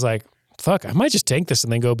row, and I was like, fuck, I might just tank this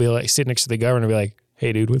and then go be like, sit next to the governor and be like,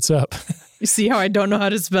 hey, dude, what's up? You see how I don't know how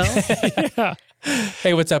to spell? Yeah.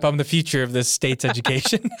 Hey, what's up? I'm the future of this state's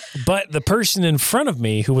education. But the person in front of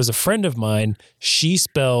me, who was a friend of mine, she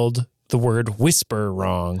spelled the word whisper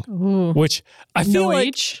wrong, which I feel No like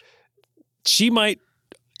H? she might.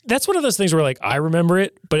 That's one of those things where like I remember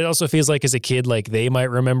it, but it also feels like as a kid, like they might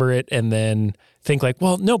remember it and then think like,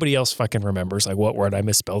 well, nobody else fucking remembers like what word I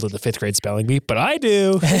misspelled at the 5th grade spelling bee, but I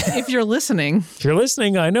do. If you're listening. If you're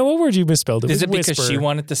listening, I know what word you misspelled. Is was it because whisper. she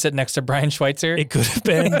wanted to sit next to Brian Schweitzer? It could have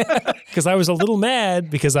been because I was a little mad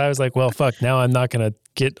because I was like, well, fuck, now I'm not going to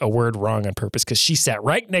get a word wrong on purpose because she sat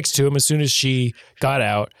right next to him as soon as she got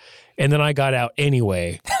out. And then I got out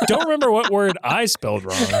anyway. Don't remember what word I spelled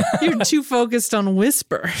wrong. You're too focused on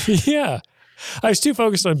whisper. Yeah. I was too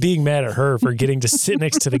focused on being mad at her for getting to sit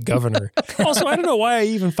next to the governor. Also, I don't know why I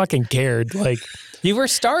even fucking cared. Like, You were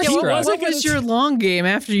starstruck. What was your long game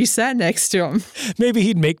after you sat next to him? maybe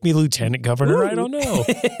he'd make me lieutenant governor. I don't know.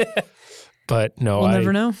 But no, We'll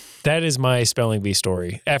never know. That is my spelling bee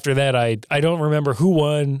story. After that, I don't remember who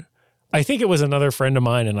won, I think it was another friend of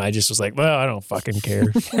mine, and I just was like, well, I don't fucking care.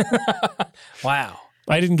 Wow.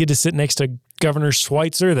 I didn't get to sit next to Governor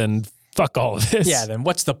Schweitzer, then fuck all of this. Yeah, then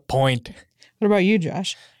what's the point? What about you,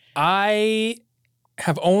 Josh? I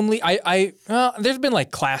have only well, there's been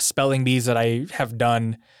like class spelling bees that I have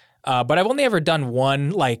done, but I've only ever done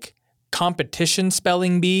one like competition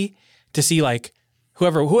spelling bee to see like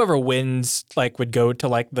whoever wins like would go to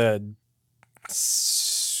like the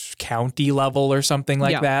county level or something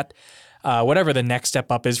like that, whatever the next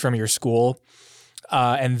step up is from your school,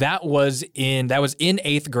 and that was in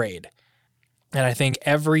 8th grade, and I think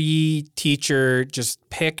every teacher just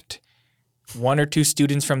picked one or two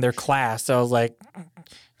students from their class. So I was like,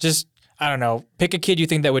 just, I don't know, pick a kid you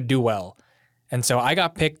think that would do well. And so I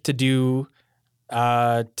got picked to do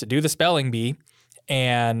the spelling bee,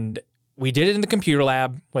 and we did it in the computer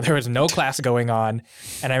lab where there was no class going on.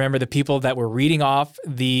 And I remember the people that were reading off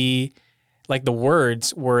the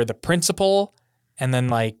words were the principal, and then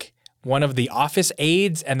like one of the office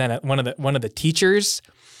aides, and then one of the teachers.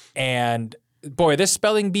 And boy, this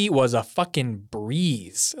spelling bee was a fucking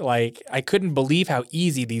breeze. Like, I couldn't believe how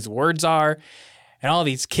easy these words are. And all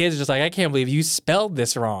these kids just like, I can't believe you spelled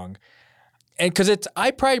this wrong. And because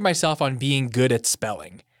I pride myself on being good at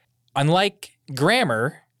spelling. Unlike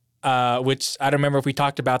grammar, which I don't remember if we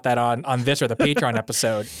talked about that on this or the Patreon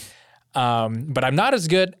episode, but I'm not as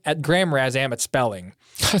good at grammar as I am at spelling.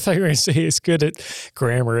 I thought you were going to say as good at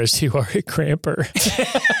grammar as you are at cramper.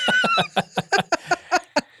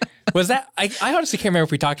 Was that? I honestly can't remember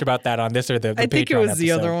if we talked about that on this or the Patreon episode. I think it was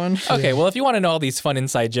the other one. Okay, well, if you want to know all these fun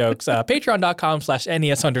inside jokes,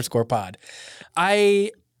 patreon.com/NES_pod.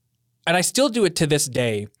 I still do it to this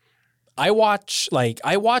day. I watch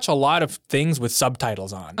a lot of things with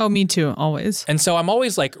subtitles on. Oh, me too, always. And so I'm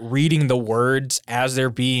always like reading the words as they're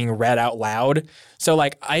being read out loud. So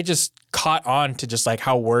like I just caught on to just like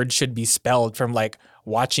how words should be spelled from like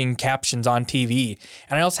watching captions on TV.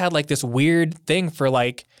 And I also had like this weird thing for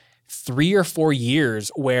like 3 or 4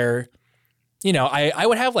 years where, you know, I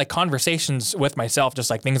would have like conversations with myself, just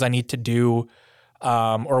like things I need to do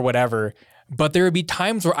or whatever. But there would be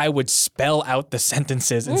times where I would spell out the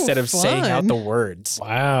sentences instead of saying out the words.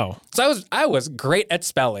 Wow. So I was great at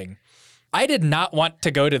spelling. I did not want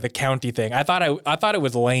to go to the county thing. I thought it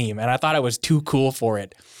was lame, and I thought I was too cool for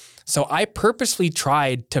it. So I purposely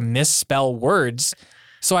tried to misspell words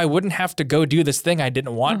so I wouldn't have to go do this thing I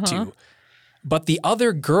didn't want to. But the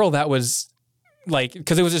other girl that was like,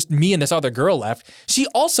 because it was just me and this other girl left, she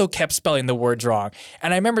also kept spelling the words wrong.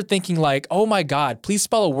 And I remember thinking like, oh my God, please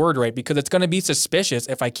spell a word right, because it's going to be suspicious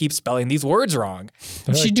if I keep spelling these words wrong.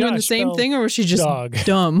 Was she doing the same thing, or was she just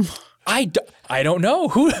dumb? I don't know.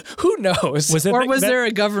 Who knows? Was there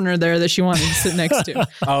a governor there that she wanted to sit next to?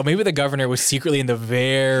 Oh, maybe the governor was secretly in the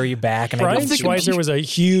very back. And Brian Schweitzer was a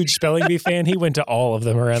huge spelling bee fan. He went to all of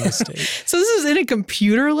them around the state. So this is in a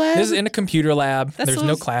computer lab? This is in a computer lab. There's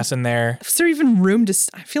no class in there. Is there even room to?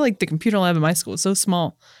 I feel like the computer lab in my school is so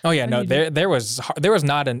small. Oh yeah, no, there was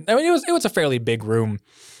not an. I mean, it was a fairly big room,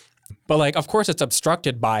 but like, of course, it's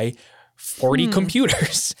obstructed by 40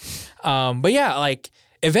 computers. But yeah, like.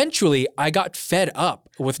 Eventually, I got fed up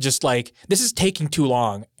with just like, this is taking too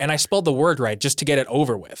long. And I spelled the word right just to get it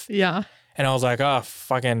over with. Yeah. And I was like, oh,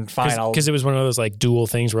 fucking fine. Because it was one of those like dual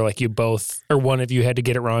things where like you both, or one of you had to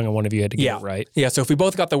get it wrong and one of you had to get it right. Yeah. So if we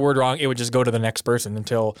both got the word wrong, it would just go to the next person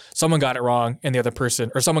until someone got it wrong and the other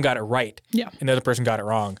person, or someone got it right. Yeah. And the other person got it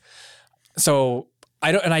wrong. So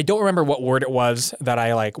I don't remember what word it was that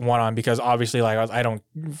I like won on, because obviously like I don't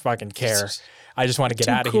fucking care. I just want to get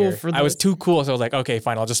out of here. I was too cool, so I was like, okay,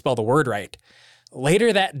 fine, I'll just spell the word right.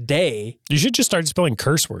 Later that day, you should just start spelling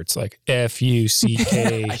curse words like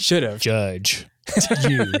F-U-C-K. I should have. Judge.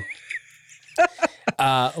 You.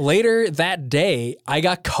 Later that day, I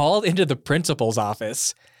got called into the principal's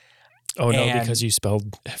office. Oh no, because you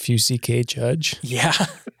spelled F-U-C-K, judge? Yeah,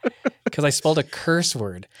 because I spelled a curse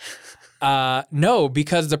word. No,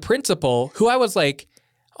 because the principal, who I was like,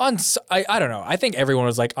 I don't know. I think everyone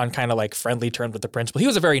was like on kind of like friendly terms with the principal. He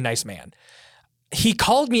was a very nice man. He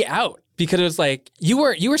called me out because it was like, you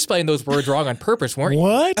were spelling those words wrong on purpose, weren't you?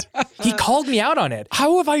 What? He called me out on it.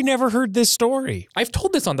 How have I never heard this story? I've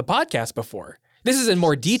told this on the podcast before. This is in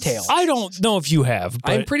more detail. I don't know if you have.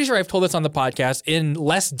 But... I'm pretty sure I've told this on the podcast in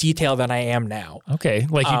less detail than I am now. Okay.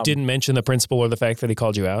 Like you didn't mention the principal or the fact that he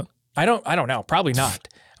called you out? I don't know. Probably not.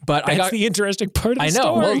 But that's the interesting part of the story. I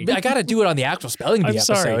know. Well, I got to do it on the actual spelling bee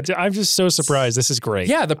episode. I'm sorry. I'm just so surprised. This is great.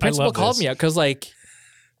 Yeah, the principal called me out because like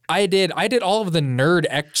I did all of the nerd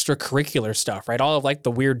extracurricular stuff, right? All of like the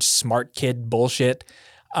weird smart kid bullshit.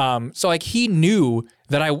 So like he knew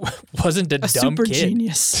that I wasn't a dumb super kid.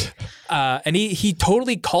 genius. And he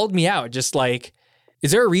totally called me out, just like,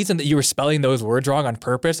 is there a reason that you were spelling those words wrong on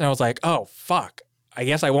purpose? And I was like, oh, fuck. I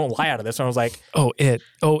guess I won't lie out of this. And I was like,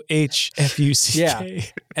 OHFUCK. yeah.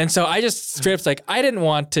 And so I just straight up like, I didn't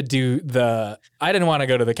want to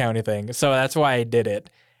go to the county thing. So that's why I did it.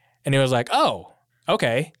 And he was like, oh,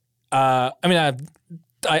 okay. I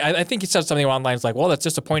think he said something along the lines like, well, that's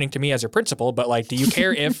disappointing to me as your principal, but like, do you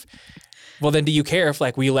care if,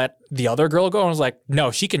 like we let the other girl go? And I was like,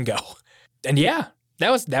 no, she can go. And yeah, that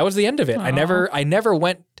was the end of it. Aww. I never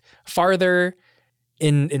went farther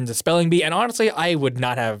in the spelling bee. And honestly, I would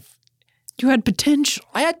not have. You had potential.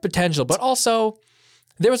 I had potential, but also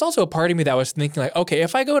there was also a part of me that was thinking like, okay,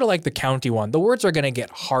 if I go to like the county one, the words are going to get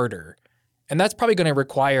harder. And that's probably going to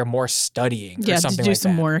require more studying or something to do like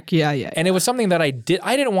some that. work. Yeah. And it was something that I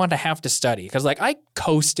didn't want to have to study because like I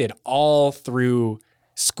coasted all through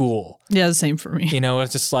school. Yeah, the same for me. You know,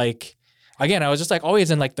 it's just like, again, I was just like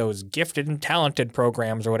always in like those gifted and talented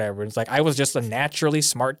programs or whatever. It's like I was just a naturally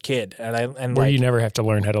smart kid, and Where like you never have to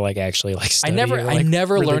learn how to like actually like study. I or,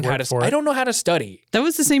 never really learned how work to. for it. I don't know how to study. That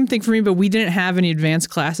was the same thing for me, but we didn't have any advanced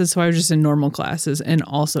classes, so I was just in normal classes and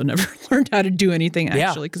also never learned how to do anything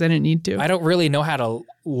actually because I didn't need to. I don't really know how to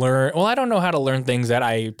learn. Well, I don't know how to learn things that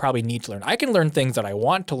I probably need to learn. I can learn things that I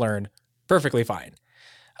want to learn perfectly fine.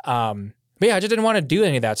 But yeah, I just didn't want to do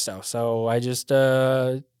any of that stuff. So I just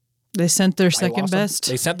They sent their I second lost them. best.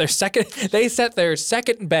 They sent their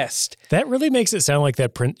second best. That really makes it sound like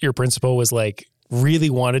that your principal was like really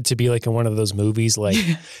wanted to be like in one of those movies. Like,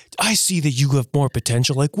 I see that you have more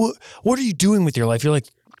potential. Like, what are you doing with your life? You're like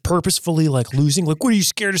purposefully like losing. Like, what are you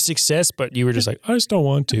scared of success? But you were just like, I just don't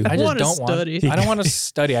want to. I just wanna don't study. want. I don't want to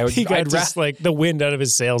study. He got just like the wind out of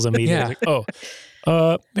his sails immediately. Yeah.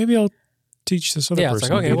 Like, maybe I'll teach this other Yeah, it's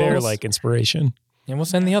person like, to okay, be their well, like inspiration. And we'll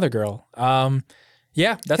send the other girl.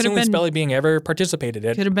 Yeah, that's Could've the only been- spelling being ever participated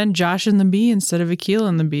in. Could have been Josh and the Bee instead of Akila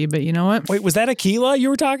and the Bee, but you know what? Wait, was that Aquila you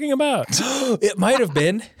were talking about? It might have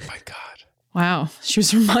been. Oh my God. Wow, she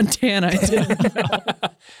was from Montana. I didn't know.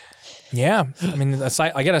 Yeah, I mean,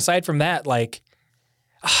 aside from that, like,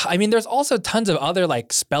 I mean, there's also tons of other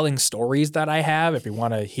like spelling stories that I have. If you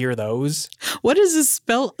want to hear those, What is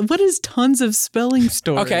tons of spelling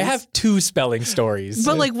stories? okay, I have 2 spelling stories.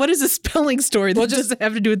 But like, what is a spelling story that doesn't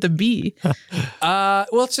have to do with the bee?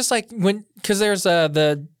 Well, it's just like because there's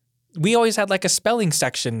we always had like a spelling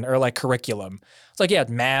section or like curriculum. It's like, yeah,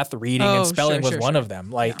 math, reading, Oh, and spelling was one of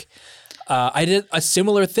them. Like, I did a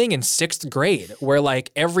similar thing in 6th grade where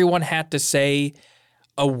like everyone had to say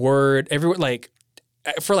a word.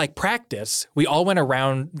 For like practice, we all went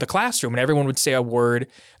around the classroom and everyone would say a word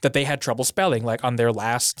that they had trouble spelling, like on their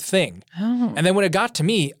last thing. Oh. And then when it got to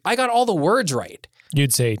me, I got all the words right.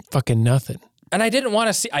 You'd say fucking nothing. And I didn't want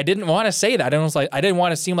to say that. I was like, I didn't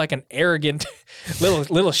want to seem like an arrogant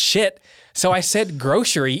little shit. So I said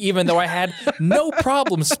grocery, even though I had no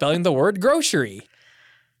problem spelling the word grocery.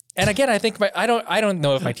 And again, I think I don't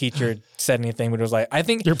know if my teacher said anything, but it was like, I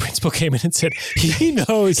think Your principal came in and said, he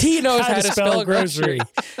knows how to spell grocery.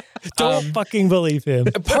 Don't fucking believe him.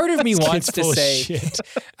 Part of me wants kid's to full of say, shit.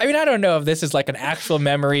 I mean, I don't know if this is like an actual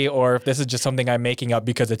memory or if this is just something I'm making up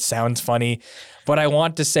because it sounds funny, but I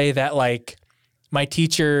want to say that like my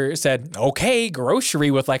teacher said, okay,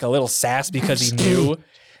 grocery with like a little sass because he knew.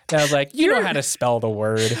 And I was like, you know how to spell the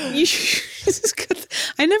word.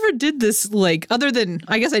 I never did this, like, other than,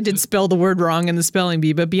 I guess I did spell the word wrong in the spelling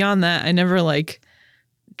bee, but beyond that, I never, like,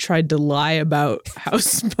 tried to lie about how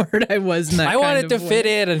smart I was in that I kind wanted of to way. fit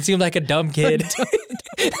in and seem like a dumb kid.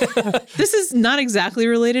 This is not exactly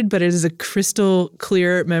related, but it is a crystal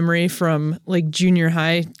clear memory from, like, junior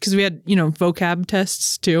high, because we had, vocab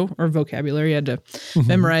tests, too, or vocabulary. You had to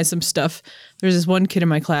memorize some stuff. There's this one kid in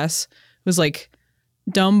my class who was, like,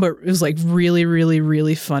 dumb, but it was like really, really,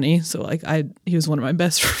 really funny. So like he was one of my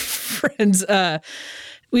best friends. We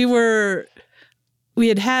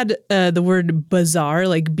had the word bazaar,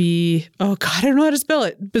 like oh God, I don't know how to spell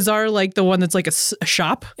it. Bazaar, like the one that's like a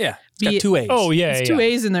shop. Yeah, it's got 2 A's. Oh, yeah. It's 2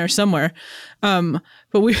 A's in there somewhere.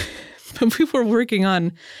 But we were working on,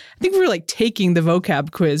 I think we were like taking the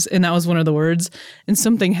vocab quiz, and that was one of the words, and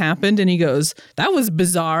something happened, and he goes, "That was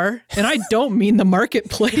bizarre, and I don't mean the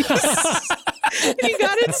marketplace." And he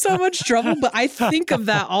got in so much trouble, but I think of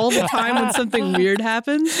that all the time when something weird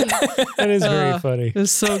happens. That is very funny. It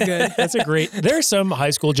was so good. That's a great. There are some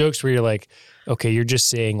high school jokes where you're like, okay, you're just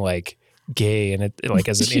saying like gay and it like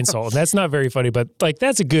as an insult, and that's not very funny, but like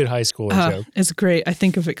that's a good high schooler joke. It's great. I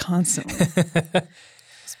think of it constantly.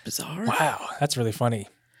 It's bizarre. Wow, that's really funny.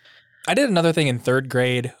 I did another thing in third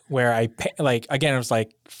grade where again, it was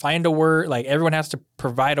like find a word, like everyone has to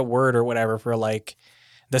provide a word or whatever for like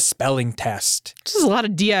the spelling test. This is a lot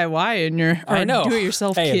of DIY in your I know.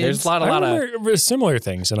 do-it-yourself Hey, kids. there's a lot I of remember similar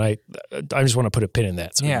things, and I just want to put a pin in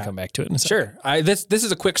that so we Yeah. can come back to it in a second. Sure. This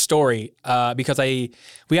is a quick story because we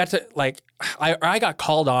had to like I got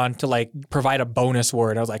called on to like provide a bonus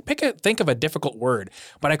word. I was like, think of a difficult word,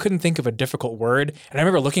 but I couldn't think of a difficult word. And I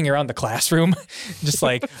remember looking around the classroom, just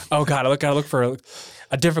like, oh god, I gotta look for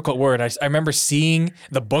a difficult word. I remember seeing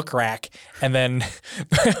the book rack, and then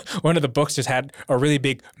one of the books just had a really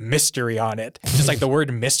big mystery on it, just like the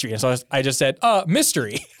word mystery. And so I just said,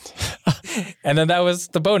 mystery. And then that was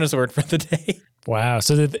the bonus word for the day. Wow.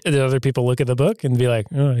 So did other people look at the book and be like,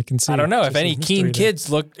 oh, I can see. I don't know if just any a mystery keen there.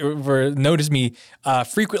 kids noticed me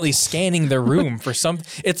frequently scanning the room for some.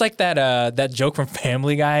 It's like that joke from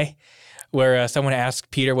Family Guy where someone asks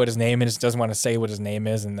Peter what his name is, doesn't want to say what his name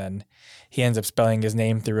is, and then he ends up spelling his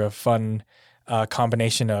name through a fun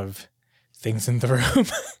combination of things in the room.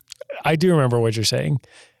 I do remember what you're saying.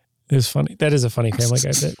 It was funny. That is a funny Family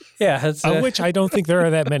Guy bit. Yeah, that's Of which I don't think there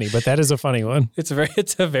are that many, but that is a funny one. it's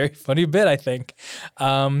a very funny bit, I think.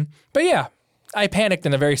 But yeah, I panicked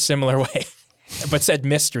in a very similar way, but said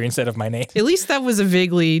mystery instead of my name. At least that was a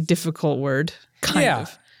vaguely difficult word. Kind Yeah.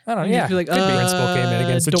 of. I don't know. You'd Yeah, be like, could be. Principal came in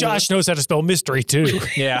again. So door. Josh knows how to spell mystery too.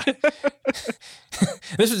 Yeah.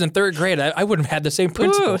 This was in third grade. I wouldn't have had the same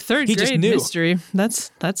principle. Ooh, third he grade just knew. mystery.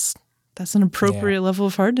 That's an appropriate level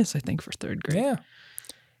of hardness, I think, for third grade. Yeah.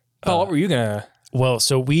 Paul, what were you gonna? Well,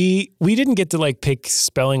 so we didn't get to like pick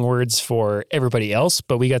spelling words for everybody else,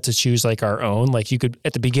 but we got to choose like our own. Like you could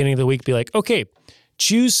at the beginning of the week be like, okay,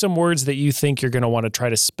 choose some words that you think you're going to want to try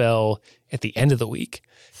to spell at the end of the week.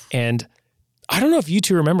 And I don't know if you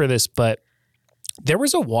two remember this, but there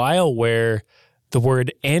was a while where the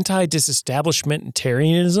word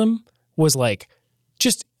anti-disestablishmentarianism was like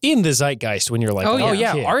just in the zeitgeist when you're like, Oh, Oh yeah.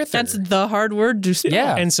 yeah, kid. Arthur. That's the hard word to spell.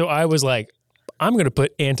 Yeah. And so I was like, I'm going to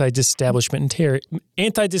put I don't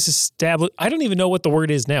even know what the word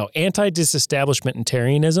is now.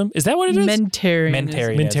 Anti-disestablishmentarianism. Is that what it is?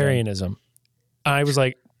 Mentarianism. Mentarianism. I was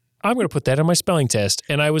like, I'm going to put that on my spelling test.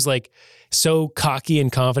 And I was like so cocky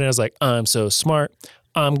and confident. I was like, I'm so smart.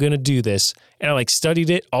 I'm going to do this. And I like studied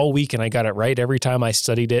it all week and I got it right every time I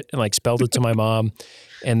studied it and like spelled it to my mom.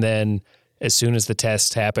 And then as soon as the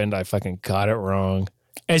test happened, I fucking got it wrong.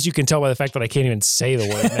 As you can tell by the fact that I can't even say the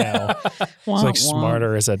word now. It's like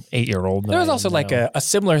smarter as an 8-year-old. There was also like a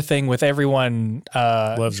similar thing with everyone.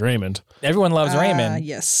 Loves Raymond. Everyone loves Raymond.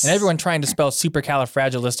 Yes. And everyone trying to spell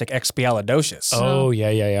supercalifragilisticexpialidocious. Oh, yeah.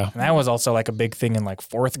 And that was also like a big thing in like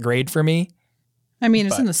fourth grade for me. I mean,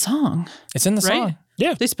 it's in the song, It's in the right? song.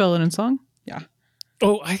 Yeah. They spell it in song. Yeah.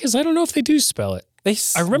 Oh, I guess I don't know if they do spell it. I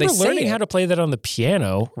remember learning how to play that on the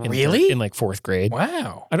piano. Really? In like fourth grade.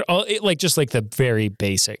 Wow. Just like the very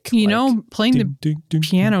basic. You like, know, playing the ding, ding, ding.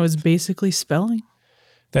 piano is basically spelling.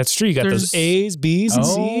 That's true. You got those There's- A's, B's, and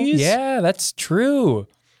Oh, C's. yeah, that's true.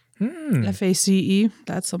 FACE.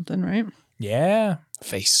 That's something, right? Yeah.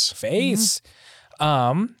 Face. Face.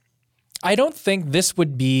 I don't think this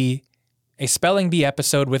would be a spelling bee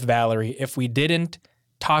episode with Valerie if we didn't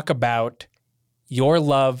talk about your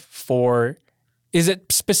love for. Is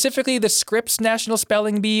it specifically the Scripps National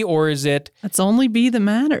Spelling Bee, or is it That's only B that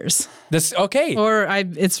matters. this? Okay.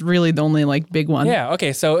 It's really the only like big one. Yeah.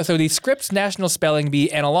 Okay. So the Scripps National Spelling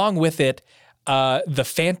Bee, and along with it, the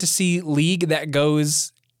fantasy league that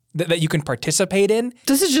goes that you can participate in.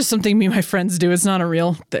 This is just something me and my friends do. It's not a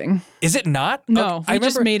real thing. Is it not? No, Okay, I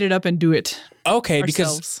just made it up and do it. Okay,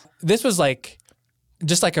 ourselves. because this was like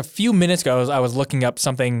just like a few minutes ago. I was looking up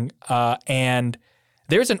something, and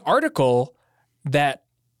there's an article that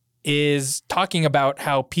is talking about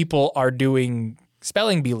how people are doing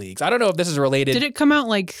spelling bee leagues. I don't know if this is related. Did it come out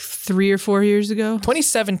like 3 or 4 years ago?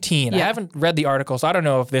 2017. I Yeah. haven't read the article, so I don't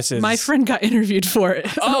know if this is. My friend got interviewed for it.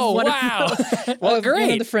 Oh, One of wow. the- Well, of One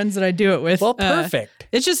great. of the friends that I do it with. Well, perfect.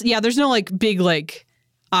 It's just, there's no like big like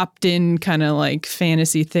opt-in kind of like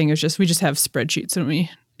fantasy thing. It's just, we just have spreadsheets and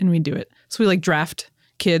we do it. So we like draft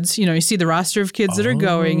kids. You know, you see the roster of kids that are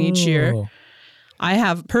going each year.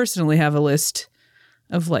 I personally have a list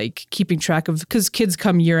of like keeping track of, because kids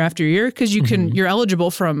come year after year, because you're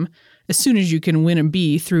eligible from as soon as you can win a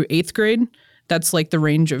bee through 8th grade. That's like the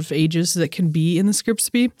range of ages that can be in the Scripps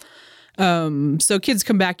bee. So kids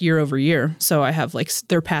come back year over year. So I have like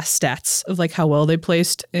their past stats of like how well they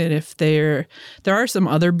placed. And if there are some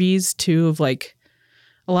other bees too, of like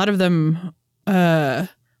a lot of them are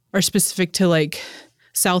specific to like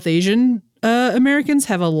South Asian Americans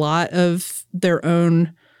have a lot of their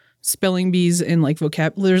own spelling bees and like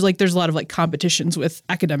there's a lot of like competitions with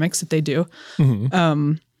academics that they do.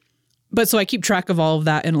 But so I keep track of all of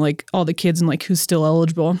that and like all the kids and like who's still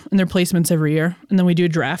eligible and their placements every year. And then we do a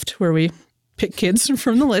draft where we pick kids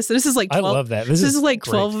from the list. This is like 12, I love that. This is like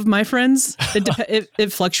great. 12 of my friends.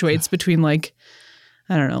 It fluctuates between like,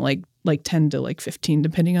 I don't know, like 10 to like 15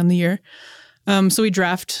 depending on the year. So we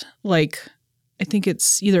draft like, I think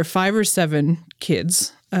it's either 5 or 7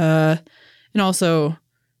 kids. And also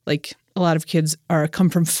like a lot of kids come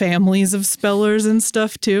from families of spellers and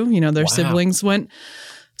stuff too. You know, their siblings went.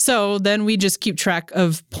 So then we just keep track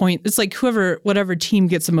of point. It's like whatever team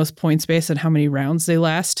gets the most points based on how many rounds they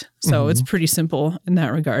last. So it's pretty simple in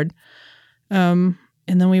that regard. And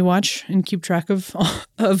then we watch and keep track of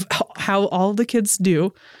how all the kids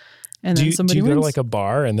do. And then somebody do you wins. go to like a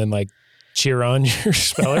bar and then like cheer on your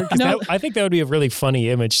speller? No. I think that would be a really funny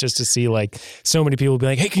image just to see like so many people be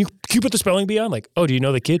like, hey, can you put the spelling bee on? Like, oh, do you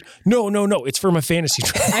know the kid? No, it's for my fantasy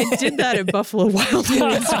draft. I did that at Buffalo Wild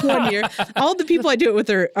Wings 1 year. All the people I do it with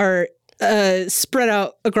are spread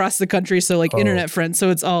out across the country. So like internet friends. So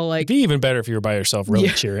it's all like. It'd be even better if you were by yourself really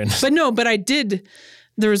cheering. But I did.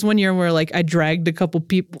 There was 1 year where like I dragged a couple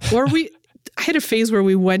people I had a phase where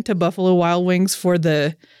we went to Buffalo Wild Wings for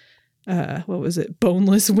the what was it?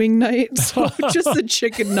 Boneless wing night. So just the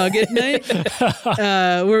chicken nugget night,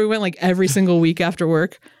 where we went like every single week after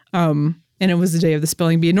work. And it was the day of the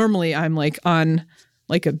spelling bee. Normally I'm like on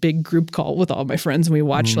like a big group call with all my friends and we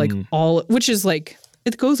watch like which is like,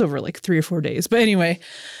 it goes over like 3 or 4 days. But anyway,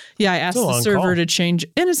 yeah, I asked the server to change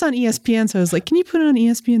and it's on ESPN. So I was like, can you put it on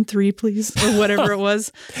ESPN 3, please? Or whatever it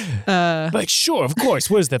was. Like, sure, of course.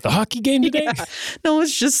 What is that? The hockey game today? Yeah. No,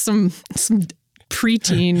 it's just some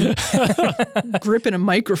preteen gripping a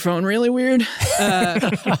microphone, really weird.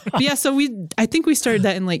 Yeah, so I think we started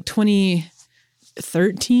that in like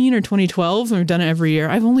 2013 or 2012, and we've done it every year.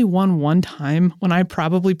 I've only won one time when I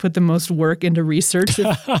probably put the most work into research with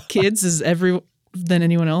kids than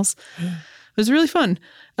anyone else. It was really fun.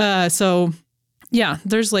 So yeah,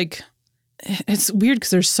 there's like, it's weird because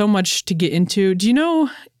there's so much to get into. Do you know?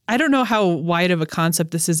 I don't know how wide of a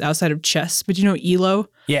concept this is outside of chess, but you know ELO?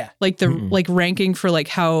 Yeah. Like the like ranking for like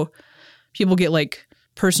how people get like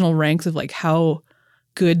personal ranks of like how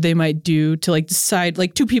good they might do to like decide,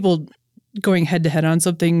 like 2 people going head to head on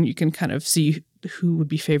something, you can kind of see who would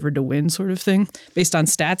be favored to win sort of thing based on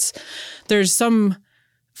stats. There's some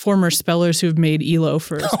former spellers who've made ELO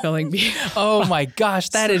for spelling bee. Oh my gosh,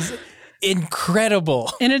 that is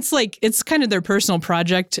incredible. And it's like, it's kind of their personal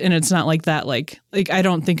project, and it's not like that. Like I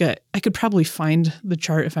don't think I could probably find the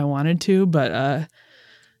chart if I wanted to, but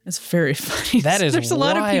it's very funny. That is There's a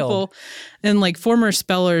lot of people, and like former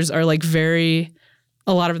spellers are like a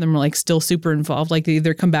lot of them are like still super involved. Like they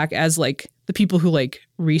either come back as like the people who like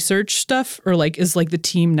research stuff, or like is like the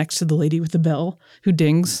team next to the lady with the bell who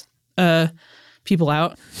dings people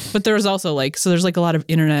out. But there's also like, so there's like a lot of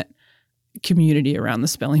internet community around the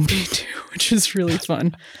spelling bee too, which is really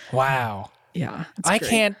fun. Wow. Yeah. I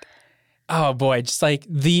can't. Oh boy, just like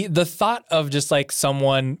the thought of just like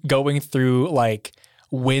someone going through like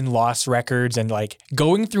win-loss records and like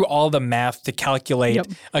going through all the math to calculate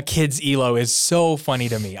a kid's ELO is so funny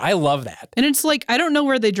to me. I love that. And it's like, I don't know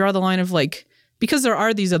where they draw the line of like, because there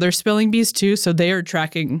are these other spelling bees too, so they are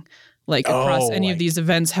tracking like across any of these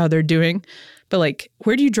events how they're doing. But like,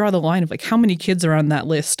 where do you draw the line of like how many kids are on that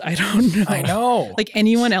list? I don't know. I know. Like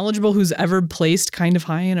anyone eligible who's ever placed kind of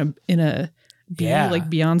high in a B, like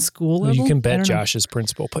beyond school level. You can bet Josh's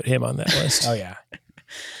principal put him on that list. Oh yeah.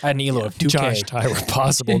 I had an ELO of 2K. Josh Tyler,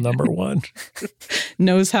 possible number 1.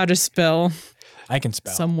 Knows how to spell. I can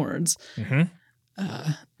spell some words.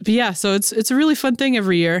 But yeah, so it's a really fun thing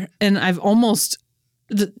every year, and I've almost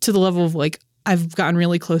to the level of like I've gotten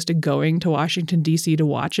really close to going to Washington D.C. to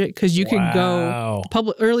watch it, because you could go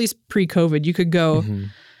public, or at least pre-COVID, you could go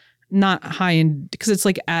not high end, because it's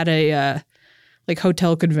like at a like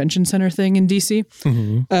hotel convention center thing in D.C.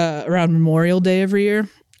 Around Memorial Day every year.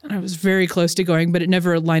 And I was very close to going, but it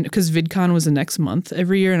never aligned because VidCon was the next month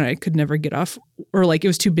every year, and I could never get off, or like it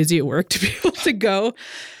was too busy at work to be able to go.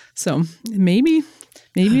 So maybe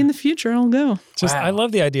in the future I'll go. Just I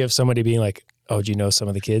love the idea of somebody being like, "Oh, do you know some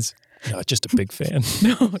of the kids?" No, just a big fan.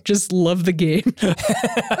 No, just love the game.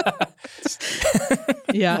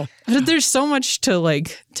 Yeah, but there's so much to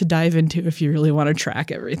dive into if you really want to track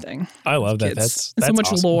everything. I love that. That's so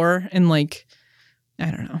much awesome. Lore, and like I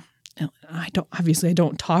don't know. I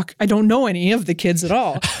don't know any of the kids at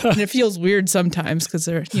all. And it feels weird sometimes because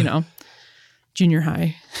they're, junior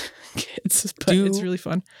high kids, but it's really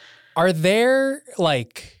fun. Are there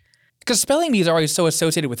because spelling bees are always so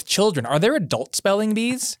associated with children. Are there adult spelling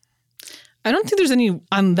bees? I don't think there's any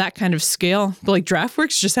on that kind of scale, but like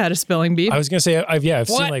DraftWorks just had a spelling bee. I was gonna say I've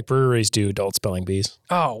seen What? like breweries do adult spelling bees.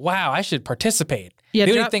 Oh, wow. I should participate. Yeah,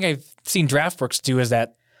 the only thing I've seen DraftWorks do is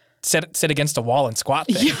that sit against a wall and squat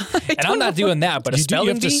thing. Yeah, and I'm not doing that, but a You spelling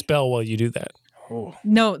have to bee? spell while you do that.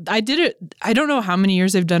 No, I did it. I don't know how many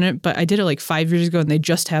years they've done it, but I did it like 5 years ago, and they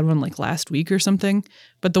just had one like last week or something.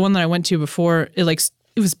 But the one that I went to before, it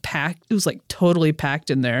was packed. It was like totally packed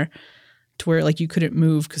in there, to where like you couldn't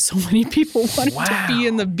move because so many people wanted to be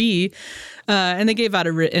in the bee. And they gave out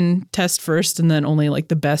a written test first, and then only like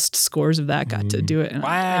the best scores of that got to do it. And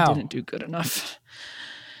I Wow. didn't do good enough.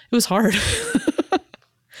 It was hard.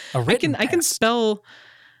 I can spell.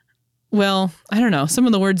 Well, I don't know. Some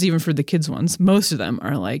of the words, even for the kids ones, most of them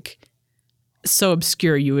are like so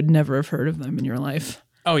obscure you would never have heard of them in your life.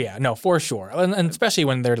 Oh, yeah. No, for sure. And especially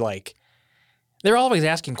when they're always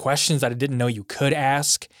asking questions that I didn't know you could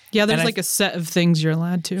ask. Yeah, there's And like a set of things you're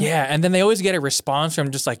allowed to. Yeah, and then they always get a response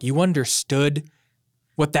from just like, you understood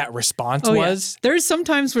what that response was. Yeah. There's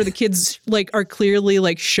sometimes where the kids like are clearly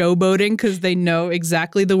like showboating because they know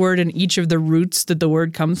exactly the word and each of the roots that the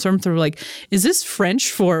word comes from. So they're like, is this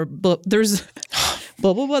French for there's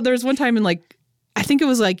blah, blah, blah. There's one time in like, I think it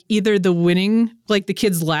was like either the winning, like the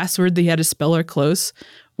kid's last word that he had to spell or close,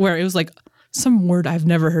 where it was like some word I've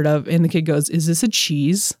never heard of. And the kid goes, is this a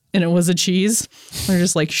cheese? And it was a cheese. They're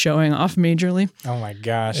just like showing off majorly. Oh, my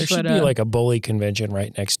gosh. There should be like a bully convention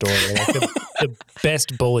right next door. Where, like the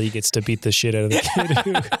best bully gets to beat the shit out of the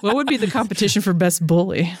kid. What would be the competition for best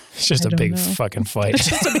bully? It's just a big fucking fight.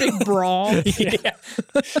 It's a big brawl. Yeah.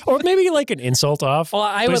 Or maybe like an insult off. Well,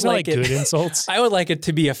 I but would it's not like like it. good insults. I would like it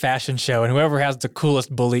to be a fashion show, and whoever has the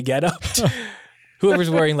coolest bully getup, whoever's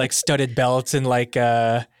wearing like studded belts and like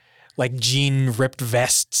jean ripped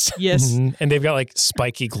vests Yes. Mhm. And they've got like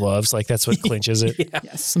spiky gloves. Like that's what clinches it.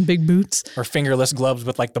 Yes. Some big boots. or fingerless gloves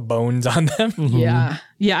with like the bones on them. Yeah.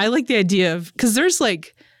 Yeah. I like the idea of, because there's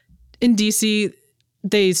like in DC,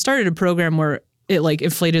 they started a program where it like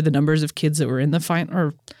inflated the numbers of kids that were in the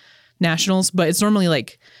or nationals, but it's normally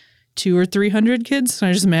like 200 or 300 kids. And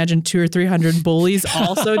I just imagine 200 or 300 bullies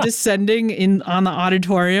also descending on the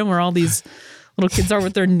auditorium where all these little kids are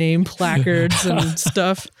with their name placards and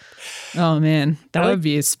stuff. Oh man, that would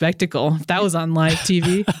be a spectacle if that was on live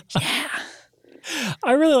TV.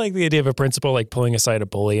 I really like the idea of a principal like pulling aside a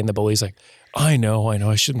bully, and the bully's like, I know,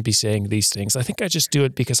 I shouldn't be saying these things. I think I just do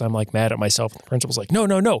it because I'm like mad at myself. And the principal's like,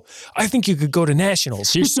 no. I think you could go to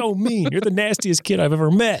nationals. You're so mean. You're the nastiest kid I've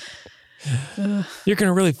ever met. You're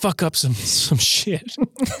gonna really fuck up some shit.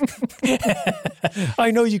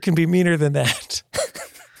 I know you can be meaner than that.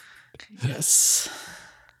 Yes.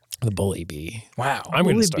 The bully bee. Wow. I'm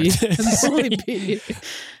going to start this. Bully bee.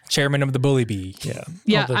 Chairman of the bully bee. Yeah.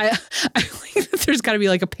 Yeah, I like that there's got to be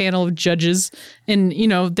like a panel of judges, and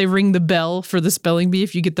they ring the bell for the spelling bee.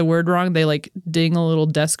 If you get the word wrong, they like ding a little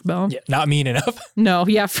desk bell. Yeah, not mean enough. No,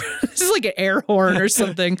 yeah, this is like an air horn or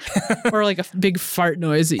something, or like a big fart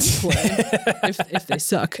noise that you play if they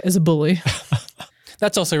suck as a bully.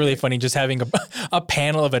 That's also really funny, just having a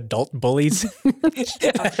panel of adult bullies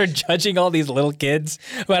that are judging all these little kids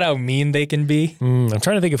about how mean they can be. I'm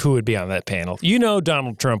trying to think of who would be on that panel.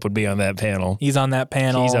 Donald Trump would be on that panel. He's on that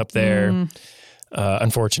panel. He's up there,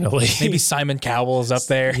 unfortunately. Maybe Simon Cowell's up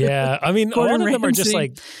there. Yeah. I mean, Gordon a lot of them are just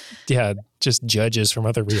Ramsay. just judges from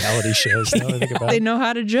other reality shows. Now that I think about They it. know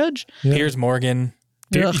how to judge. Piers Morgan.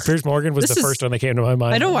 Ugh. Piers Morgan was This the is- first one that came to my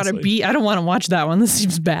mind. I don't want to honestly. I don't want to watch that one. This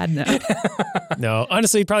seems bad now. No,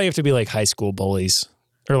 honestly, you'd probably have to be like high school bullies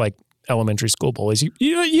or like elementary school bullies.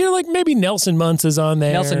 You like maybe Nelson Muntz is on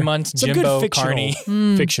there. Nelson Muntz, Some Jimbo good Carney.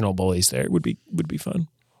 fictional bullies there would be fun.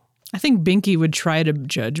 I think Binky would try to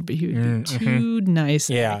judge, but he would be too nice.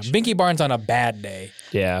 Yeah, Binky Barnes on a bad day.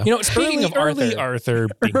 Yeah. Speaking of early Arthur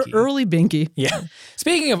Binky. Early Binky. Yeah.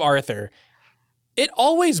 Speaking of Arthur, it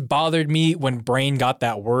always bothered me when Brain got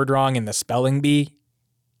that word wrong in the spelling bee.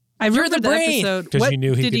 I remember the that brain. episode. 'Cause What you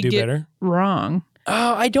knew he did could do get better? Wrong.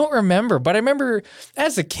 Oh, I don't remember, but I remember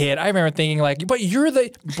as a kid, I remember thinking like, but you're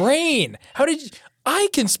the Brain. How did you, I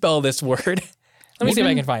can spell this word. Let me see if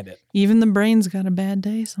I can find it. Even the brain's got a bad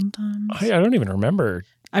day sometimes. I don't even remember.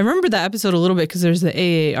 I remember that episode a little bit because there's the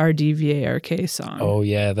AARDVARK song. Oh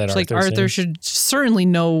yeah, that It's like Arthur Arthur sings. should certainly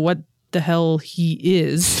know what the hell he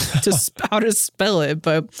is how to spell it,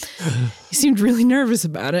 but he seemed really nervous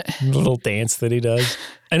about it. The little dance that he does.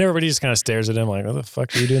 And everybody just kind of stares at him like, what the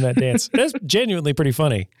fuck are you doing that dance? That's genuinely pretty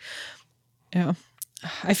funny. Yeah.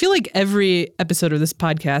 I feel like every episode of this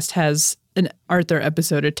podcast has an Arthur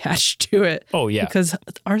episode attached to it. Oh, yeah. Because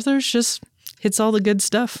Arthur's just hits all the good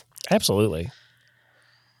stuff. Absolutely.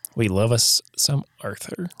 We love us some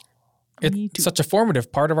Arthur. It's such a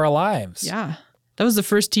formative part of our lives. Yeah. That was the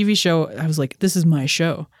first TV show. I was like, this is my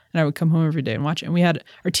show. And I would come home every day and watch it. And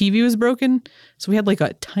our TV was broken. So we had like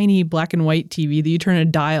a tiny black and white TV that you turn a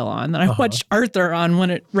dial on. That I watched Arthur on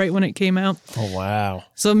right when it came out. Oh, wow.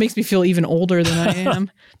 So it makes me feel even older than I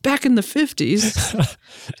am. Back in the 50s.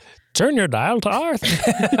 Turn your dial to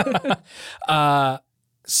Arthur.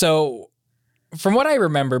 So from what I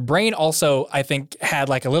remember, Brain also, I think, had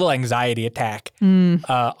like a little anxiety attack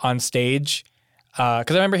on stage. Because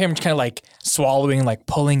I remember him kind of like swallowing, like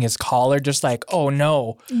pulling his collar, just like, oh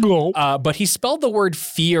no. But he spelled the word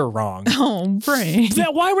fear wrong. Oh, Brain.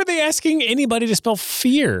 Why were they asking anybody to spell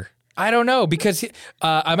fear? I don't know, because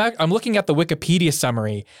I'm looking at the Wikipedia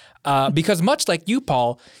summary. Because much like you,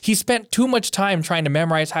 Paul, he spent too much time trying to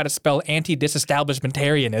memorize how to spell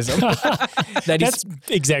anti-disestablishmentarianism. That's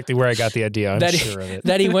exactly where I got the idea. I'm sure of it.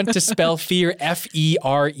 That he went to spell fear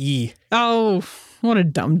F-E-R-E. Oh, what a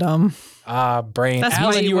dum-dum. Brain. That's why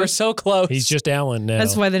Alan, he you were was- so close. He's just Alan now.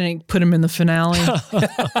 That's why they didn't put him in the finale.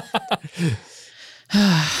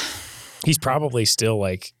 He's probably still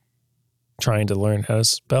like trying to learn how to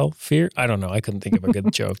spell fear. I don't know. I couldn't think of a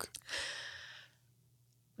good joke.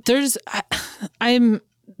 There's a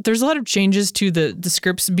lot of changes to the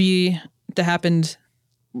scripts that happened.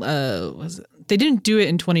 They didn't do it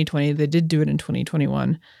in 2020. They did do it in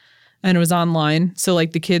 2021, and it was online. So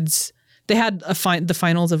like the kids, they had the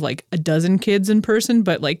finals of like a dozen kids in person,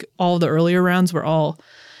 but like all the earlier rounds were all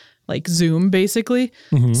like Zoom basically.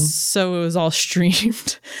 So it was all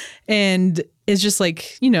streamed, and it's just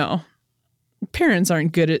like, parents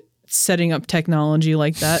aren't good at setting up technology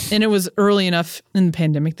like that. And it was early enough in the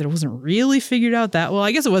pandemic that it wasn't really figured out that well.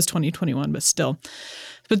 I guess it was 2021, but still.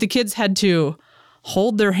 But the kids had to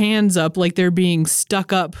hold their hands up like they're being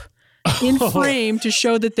stuck up in frame to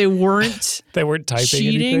show that they weren't typing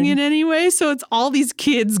cheating anything? in any way. So it's all these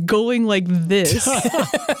kids going like this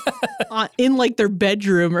in like their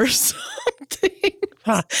bedroom or something.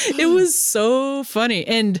 It was so funny.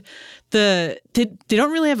 And they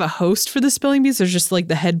don't really have a host for the spelling bees. There's just like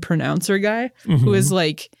the head pronouncer guy who is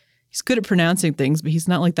like, he's good at pronouncing things, but he's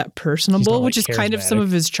not like that personable, like, which is kind of some charismatic.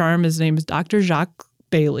 of his charm. His name is Dr. Jacques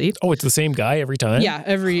Bailey. Oh, it's the same guy every time? Yeah,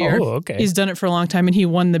 every year. Oh, okay. He's done it for a long time, and he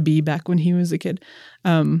won the bee back when he was a kid.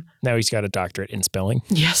 Now he's got a doctorate in spelling.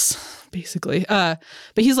 Yes, basically. But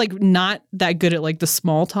he's like not that good at like the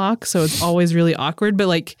small talk, so it's always really awkward. But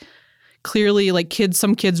like clearly, like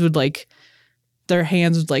some kids would like their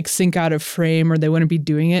hands would like sink out of frame, or they wouldn't be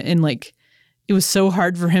doing it, and like it was so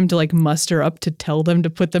hard for him to like muster up to tell them to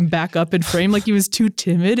put them back up in frame. Like he was too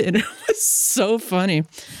timid, and it was so funny.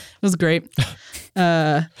 It was great.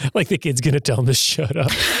 Like the kid's going to tell him to shut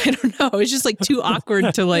up. I don't know. It's just like too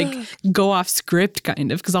awkward to like go off script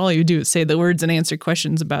kind of, because all you do is say the words and answer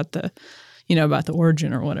questions about the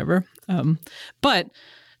origin or whatever. But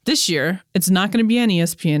this year, it's not going to be on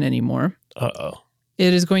ESPN anymore. Uh-oh.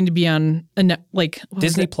 It is going to be on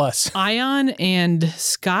Disney Plus. Ion and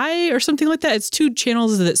Sky or something like that. It's two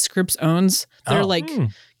channels that Scripps owns. They're like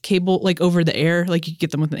cable, like over the air, like you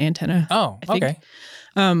get them with an antenna. Oh, I think. okay.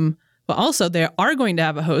 But also they are going to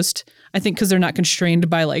have a host, I think, because they're not constrained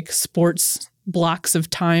by like sports blocks of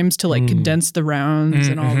times to like condense the rounds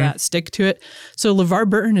and all that, stick to it. So LeVar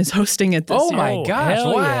Burton is hosting it this year. Oh my gosh!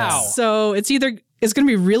 hell Wow. yeah. So it's going to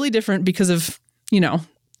be really different because of,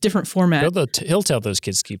 different format. He'll tell those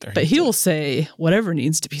kids to keep their But hands he will up. say whatever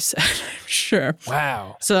needs to be said, I'm sure.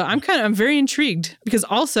 Wow. So I'm very intrigued because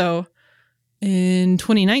also in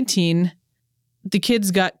 2019, the kids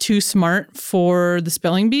got too smart for the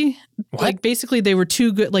spelling bee. What? Like basically they were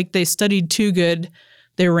too good. Like they studied too good.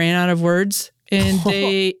 They ran out of words, and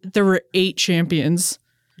there were 8 champions.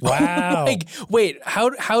 Wow. Like, wait, how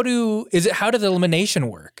did the elimination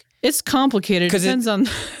work? It's complicated. It 'Cause depends on.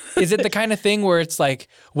 Is it the kind of thing where it's like,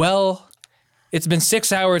 well, it's been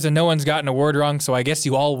 6 hours and no one's gotten a word wrong, so I guess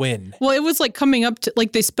you all win. Well, it was like coming up to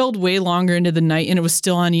like they spelled way longer into the night, and it was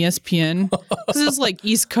still on ESPN. This is like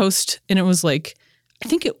East Coast, and it was like I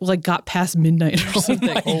think it like got past midnight or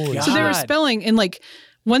something. So they were God. spelling, and like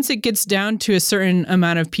once it gets down to a certain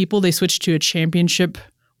amount of people, they switch to a championship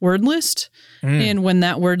word list, and when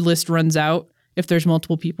that word list runs out, if there's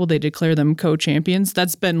multiple people, they declare them co-champions.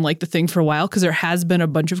 That's been like the thing for a while because there has been a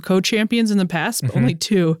bunch of co-champions in the past, but only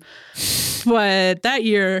 2. But that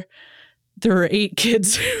year, there were 8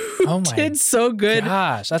 kids who Oh my did so good.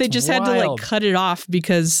 Gosh, that's they just had to like wild. cut it off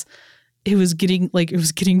because it was getting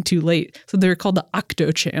too late. So they were called the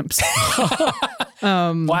Octo Champs.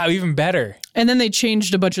 Wow, even better. And then they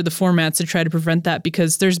changed a bunch of the formats to try to prevent that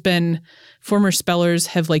because there's been former spellers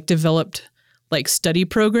have like developed like study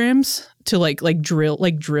programs to like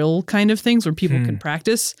drill kind of things where people can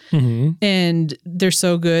practice. And they're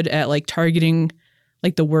so good at like targeting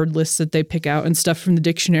like the word lists that they pick out and stuff from the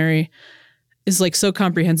dictionary is like so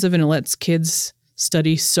comprehensive, and it lets kids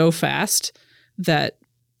study so fast that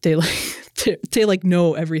they like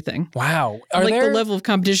know everything. Wow. The level of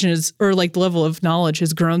competition is, or like the level of knowledge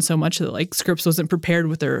has grown so much that like Scripps wasn't prepared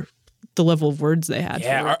with the level of words they had.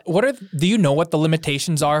 Yeah. Do you know what the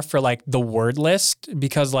limitations are for like the word list?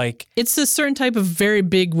 Because like it's a certain type of very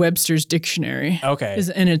big Webster's dictionary. Okay.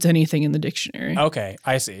 And it's anything in the dictionary. Okay,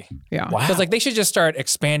 I see. Yeah. Wow. Because like they should just start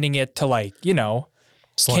expanding it to like, you know,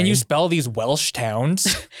 can you spell these Welsh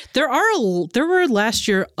towns? There were last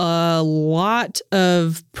year a lot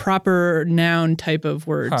of proper noun type of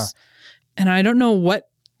words. And I don't know what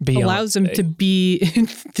allows them to be in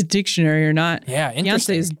the dictionary or not. Yeah,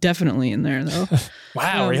 interesting. Beyonce is definitely in there though.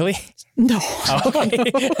 Wow, really? No.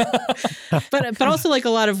 Okay. But also like a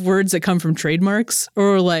lot of words that come from trademarks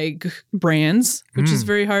or like brands, which is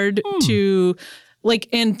very hard to like,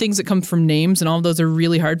 and things that come from names, and all of those are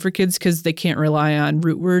really hard for kids because they can't rely on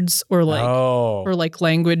root words or like or like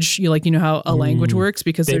language. You know how a language works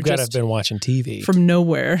because They've they're got to just have been watching TV. from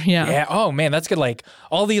nowhere. Yeah. Yeah. Oh man, that's good. Like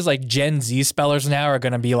all these like Gen Z spellers now are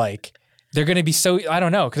gonna be like, they're gonna be so, I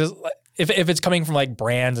don't know, because if it's coming from like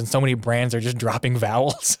brands, and so many brands are just dropping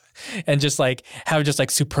vowels and just like have just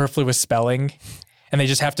like superfluous spelling. And they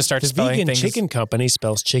just have to start The spelling vegan things. chicken company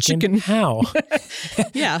spells chicken. How?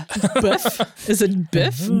 Yeah. Biff. Is it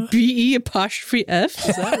Biff? BE''F?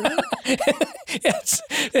 Is that right? Yes.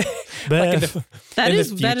 Beth. That in the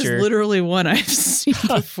is future. literally one I've seen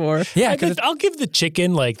before. Yeah, because I'll give the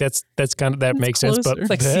chicken like that's kind of that makes sense, but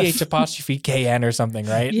closer. it's like CH''KN or something,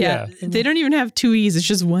 right? Yeah. They don't even have two E's. It's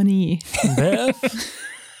just one E. Beth.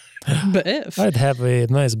 Biff. I'd have a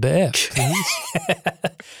nice Beth, please.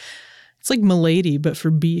 It's like Milady, but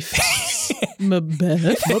for beef. My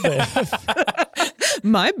Beth. My Beth.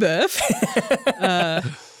 My Beth.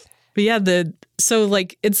 But yeah, so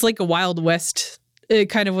like it's like a Wild West. It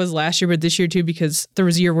kind of was last year, but this year too, because there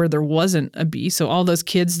was a year where there wasn't a B. So all those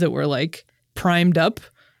kids that were like primed up,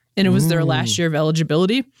 and it was their last year of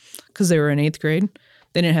eligibility because they were in 8th grade,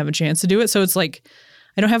 they didn't have a chance to do it. So it's like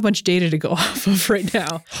I don't have much data to go off of right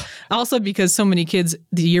now. Also because so many kids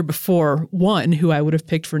the year before won who I would have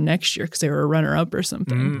picked for next year because they were a runner-up or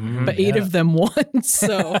something. But 8 of them won.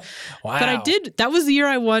 So, Wow. But that was the year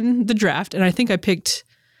I won the draft, and I think I picked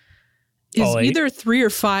All 8? either 3 or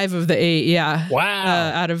 5 of the 8. Yeah.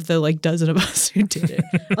 Wow. Out of the like dozen of us who did it.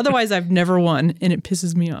 Otherwise, I've never won, and it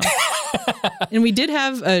pisses me off. And we did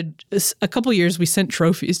have a couple years we sent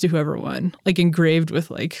trophies to whoever won, like engraved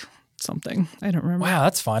with like something. I don't remember. Wow,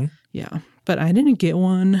 that's fun. Yeah. But I didn't get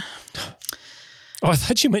one. Oh, I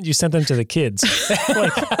thought you meant you sent them to the kids.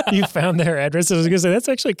 Like you found their address. I was going to say, that's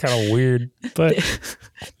actually kind of weird. But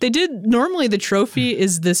They did. Normally the trophy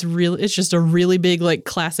is it's just a really big, like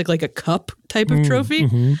classic, like a cup type of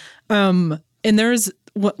trophy. And there's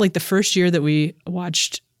like the first year that we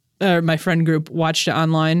watched, my friend group watched it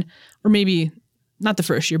online, or maybe not the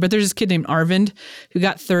first year, but there's this kid named Arvind who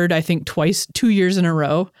got 3rd, I think 2 years in a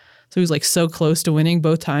row. So he was like so close to winning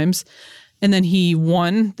both times. And then he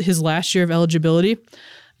won his last year of eligibility.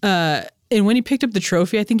 And when he picked up the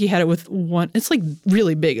trophy, I think he had it with one. It's like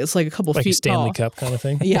really big. It's like a couple like feet a Stanley tall. Cup kind of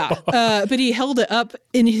thing. Yeah. But he held it up,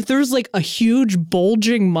 and there's like a huge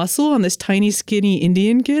bulging muscle on this tiny, skinny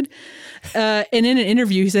Indian kid. And in an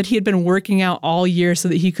interview, he said he had been working out all year so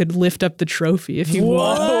that he could lift up the trophy if he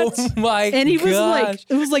won. Oh my And he was gosh. like,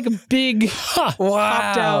 it was like a big popped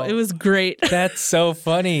out. It was great. That's so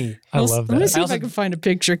funny. I love Let me that. see if I can find a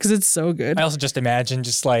picture because it's so good. I also just imagine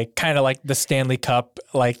just like kind of like the Stanley Cup,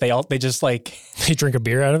 like they just like, You drink a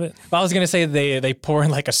beer out of it? I was gonna say they pour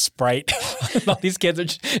in like a Sprite. All these kids are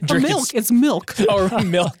just drinking Milk. It's milk. or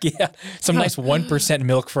milk. Yeah, some nice 1%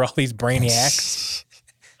 milk for all these brainiacs.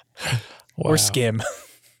 Wow. Or skim.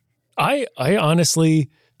 I honestly,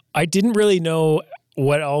 I didn't really know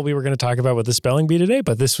what all we were going to talk about with the spelling bee today,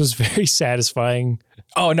 but this was very satisfying.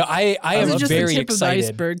 Oh no, I This am is just very the tip of the excited.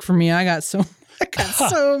 iceberg for me. I got so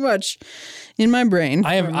much in my brain.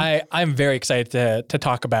 I'm very excited to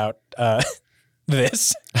talk about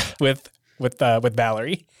this with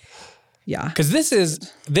Valerie, Yeah. because this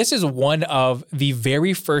is one of the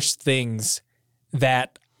very first things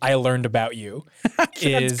that I learned about you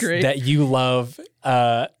is great. that you love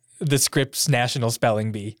the Scripps National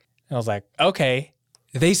Spelling Bee. And I was like, okay,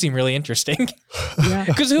 they seem really interesting. Yeah.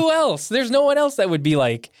 Because who else? There's no one else that would be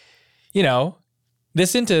like,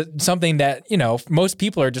 this into something that, most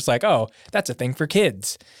people are just like, oh, that's a thing for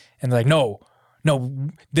kids. And they're like, no,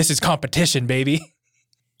 this is competition, baby.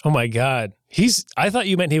 Oh my God. I thought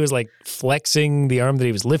you meant he was like flexing the arm that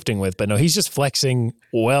he was lifting with, but no, he's just flexing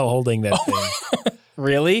while holding that thing.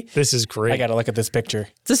 Really? This is great. I got to look at this picture.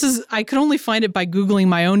 I could only find it by Googling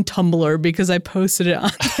my own Tumblr because I posted it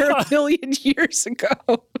on there a million years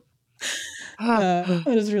ago. That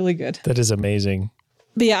is really good. That is amazing.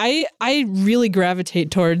 But yeah, I really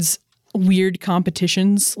gravitate towards weird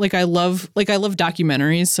competitions. Like I love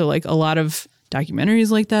documentaries. So like a lot of documentaries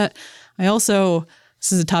like that.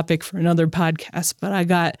 This is a topic for another podcast, but I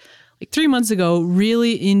got like 3 months ago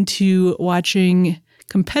really into watching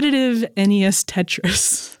competitive NES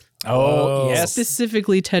Tetris. Oh, yes.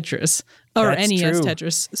 Specifically Tetris. Or That's NES true.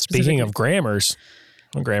 Tetris. Speaking of grammars,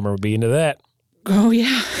 Grammar would be into that. Oh,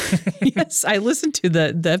 yeah. Yes, I listened to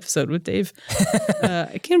the episode with Dave.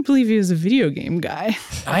 I can't believe he was a video game guy.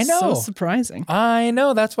 I know. So surprising. I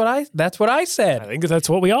know. That's what I said. I think that's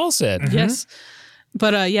what we all said. Yes.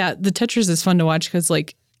 But yeah, the Tetris is fun to watch because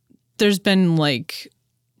like there's been like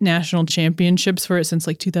national championships for it since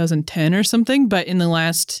like 2010 or something. But in the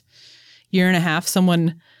last year and a half,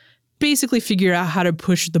 someone basically figured out how to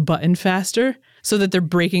push the button faster so that they're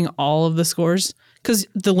breaking all of the scores. Because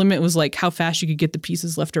the limit was like how fast you could get the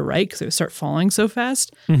pieces left or right because it would start falling so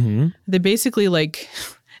fast. Mm-hmm. They basically like,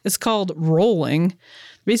 it's called rolling.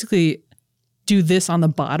 Basically do this on the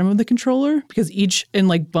bottom of the controller because each in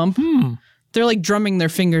like bump, they're like drumming their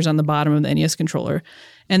fingers on the bottom of the NES controller.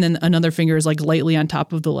 And then another finger is like lightly on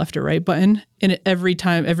top of the left or right button. And every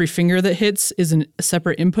finger that hits is a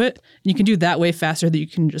separate input. And you can do that way faster than you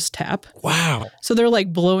can just tap. Wow. So they're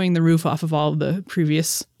like blowing the roof off of all of the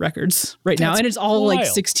previous records right now. And it's all like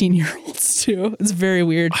wild. 16-year-olds too. It's very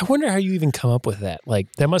weird. I wonder how you even come up with that. Like,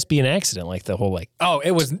 that must be an accident, like the whole like. Oh,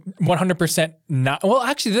 it was 100% not. Well,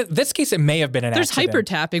 actually, this case, it may have been an There's accident. hyper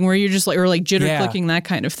tapping where you're just like, or like jitter clicking, that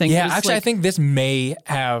kind of thing. Yeah, It's actually, I like- think this may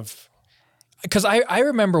have, because I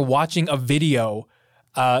remember watching a video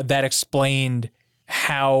that explained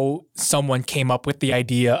how someone came up with the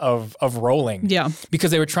idea of rolling. Yeah.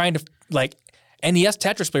 Because they were trying to, like, NES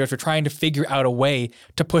Tetris players were trying to figure out a way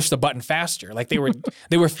to push the button faster. Like,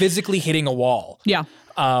 they were physically hitting a wall. Yeah.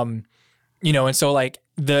 You know, and so, like,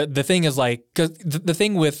 the thing is, like, because the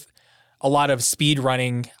thing with a lot of speed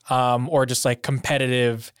running or just, like,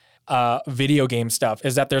 competitive video game stuff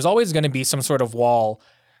is that there's always going to be some sort of wall.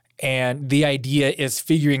 And the idea is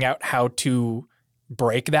figuring out how to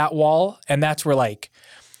break that wall. And that's where like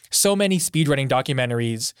so many speedrunning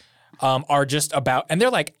documentaries are just about, and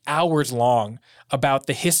they're like hours long, about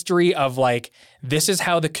the history of like, this is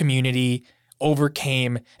how the community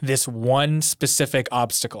overcame this one specific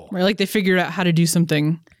obstacle. Right. Like they figured out how to do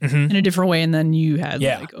something in a different way. And then you had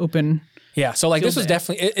like open. Yeah. So like this was day.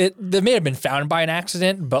 definitely, it may have been found by an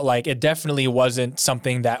accident, but like it definitely wasn't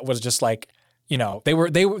something that was just like, you know, they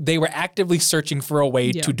were actively searching for a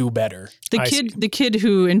way to do better. The kid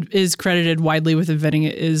who is credited widely with inventing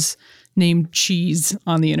it is named Cheese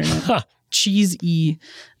on the internet. Cheese E.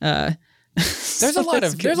 There's a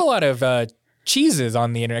lot of cheeses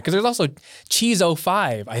on the internet because there's also Cheese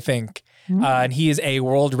 05, I think, and he is a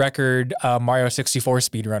world record Mario 64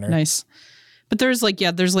 speedrunner. Nice. But there's like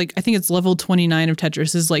I think it's level 29 of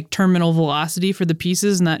Tetris is like terminal velocity for the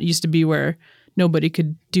pieces, and that used to be where nobody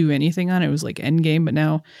could do anything on it. It was like end game, but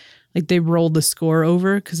now like they rolled the score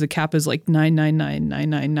over because the cap is like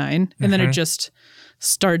 999999, and then it just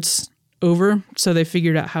starts over. So they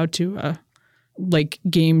figured out how to like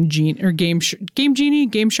Game Genie,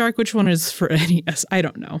 Game Shark. Which one is for NES? I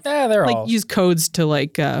don't know. Yeah, they're like all use codes to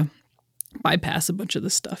like bypass a bunch of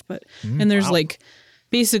this stuff. But and there's like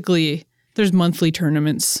basically there's monthly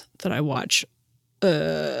tournaments that I watch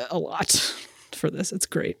a lot for this. It's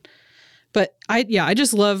great. But I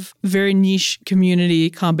just love very niche community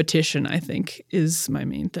competition, I think, is my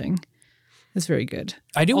main thing. It's very good.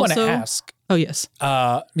 I do want to Also- ask Oh, yes.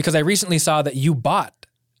 because I recently saw that you bought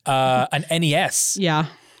an NES. Yeah.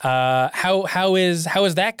 How is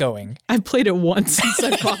that going? I've played it once since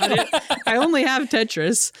I bought it. I only have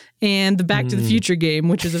Tetris and the Back to the Future game,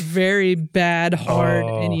 which is a very bad, hard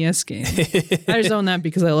NES game. I just own that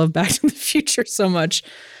because I love Back to the Future so much.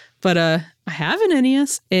 But I have an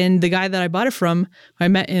NES, and the guy that I bought it from, who I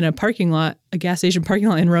met in a parking lot, a gas station parking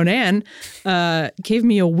lot in Ronan, gave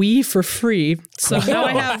me a Wii for free. So now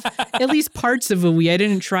I have at least parts of a Wii. I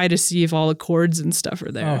didn't try to see if all the cords and stuff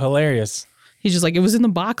are there. Oh, hilarious. He's just like, it was in the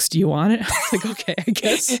box. Do you want it? I was like, okay, I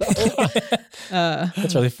guess so.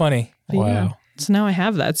 That's really funny. But yeah, so now I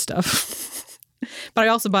have that stuff. But I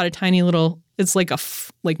also bought a tiny little, it's like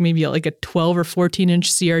maybe like a 12 or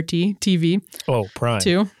 14-inch CRT TV Oh, prime.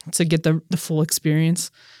 too, to get the full experience.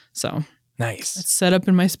 So Nice. it's set up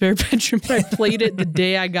in my spare bedroom. I played it the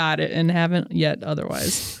day I got it and haven't yet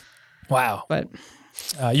otherwise. Wow. But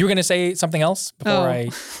You were going to say something else before I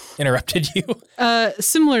interrupted you?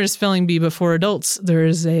 similar to Spelling Bee before adults,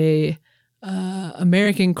 there's a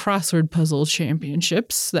American Crossword Puzzle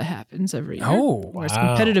Championships that happens every year. Oh, where it's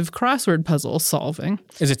competitive crossword puzzle solving.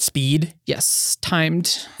 Is it speed Yes,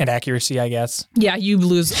 timed. and accuracy, I guess? Yeah, you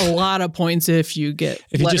lose a lot of points if you get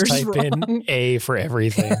If you letters just type wrong. in A for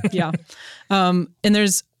everything. Yeah. And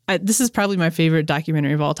there's this is probably my favorite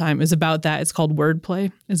documentary of all time is about that. It's called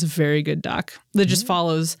Wordplay. It's a very good doc that just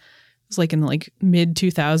follows. It's like in like mid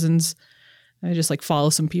 2000s. I just like follow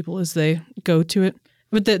some people as they go to it.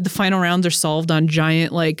 But the final rounds are solved on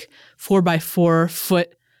giant like 4x4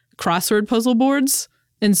 foot crossword puzzle boards.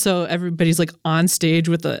 And so everybody's like on stage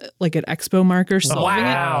with an expo marker solving it.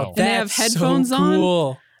 And they have headphones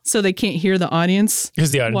on. So they can't hear the audience. Because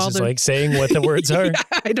the audience is like saying what the words are.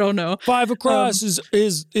 I don't know. 5 across is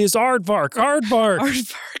aardvark, aardvark.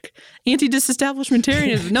 Aardvark.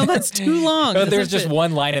 Anti-disestablishmentarianism. No, that's too long. Oh, That's there's not just it.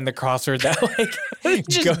 one line in the crossword that like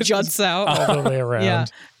Just juts out. All the way around. Yeah.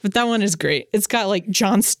 But that one is great. It's got like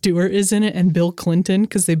Jon Stewart is in it and Bill Clinton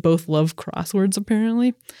because they both love crosswords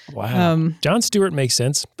apparently. Wow. Jon Stewart makes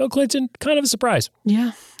sense. Bill Clinton, kind of a surprise.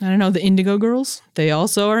 Yeah. I don't know. The Indigo Girls, they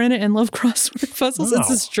also are in it and love crossword puzzles. Wow. It's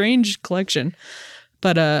a strange collection.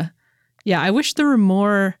 But yeah, I wish there were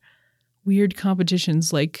more weird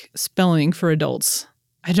competitions like spelling for adults.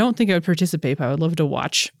 I don't think I would participate, but I would love to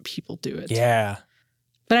watch people do it. Yeah.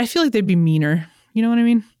 But I feel like they'd be meaner. You know what I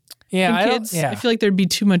mean? Yeah, And kids, I feel like there'd be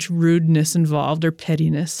too much rudeness involved or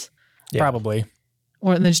pettiness. probably.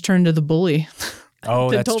 Or they just turn to the bully.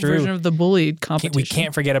 Oh, The that's adult true. version of the bully competition. We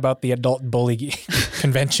can't forget about the adult bully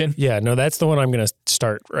convention. Yeah, no, that's the one I'm going to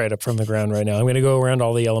start right up from the ground right now. I'm going to go around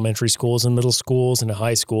all the elementary schools and middle schools and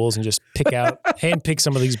high schools and just handpick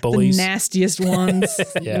some of these The bullies. nastiest ones,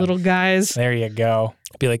 Yeah. little guys. There you go.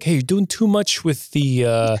 Be like, hey, you're doing too much with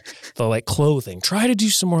the like clothing. Try to do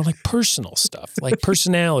some more like personal stuff, like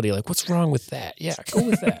personality. Like, what's wrong with that? Yeah, go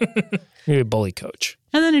with that. Maybe a bully coach.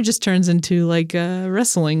 And then it just turns into like a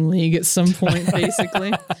wrestling league at some point,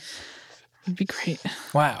 basically. It'd be great.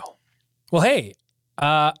 Wow. Well, hey,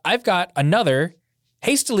 I've got another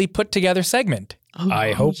hastily put together segment.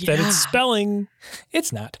 I hope that it's spelling.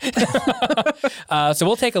 It's not. So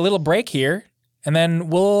we'll take a little break here, and then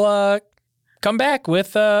we'll come back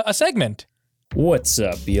with a segment. What's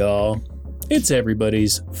up, y'all? It's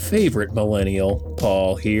everybody's favorite millennial,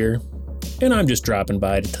 Paul here. And I'm just dropping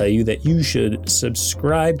by to tell you that you should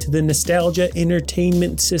subscribe to the Nostalgia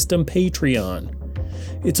Entertainment System Patreon.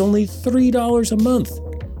 It's only $3 a month,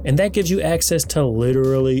 and that gives you access to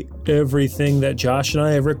literally everything that Josh and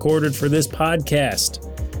I have recorded for this podcast.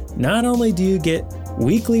 Not only do you get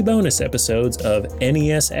weekly bonus episodes of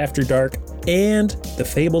NES After Dark and The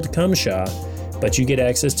Fabled Cumshaw, but you get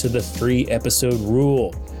access to the 3-episode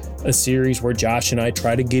rule, a series where Josh and I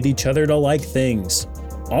try to get each other to like things.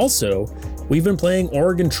 Also, we've been playing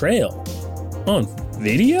Oregon Trail. On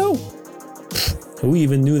video? Who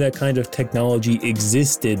even knew that kind of technology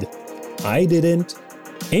existed? I didn't.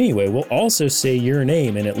 Anyway, we'll also say your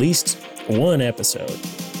name in at least one episode.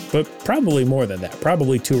 But probably more than that.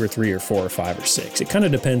 Probably 2 or 3 or 4 or 5 or 6. It kind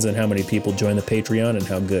of depends on how many people join the Patreon and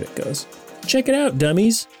how good it goes. Check it out,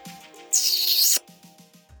 dummies.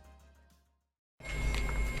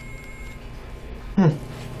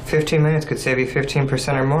 15 minutes could save you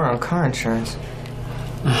 15% or more on car insurance.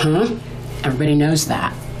 Everybody knows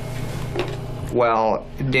that. Well,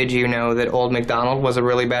 did you know that Old MacDonald was a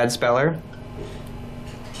really bad speller?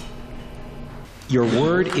 Your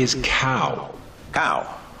word is cow.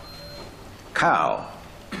 Cow. Cow.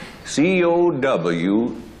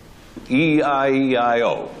 C-O-W-E-I-E-I-O.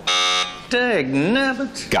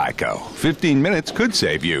 Dagnabbit. Geico. 15 minutes could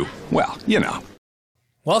save you, well, you know.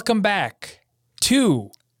 Welcome back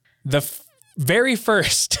to the very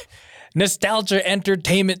first Nostalgia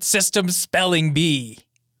Entertainment System Spelling Bee.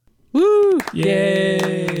 Woo!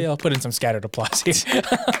 Yay! I'll put in some scattered applause here.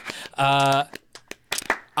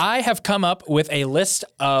 I have come up with a list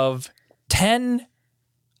of 10,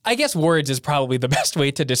 I guess words is probably the best way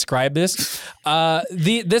to describe this.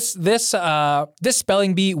 This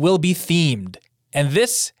spelling bee will be themed, and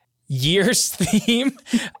this year's theme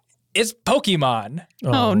is Pokemon.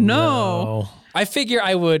 Oh, no. I figure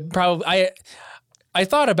I would probably I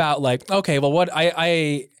thought about like, okay, well what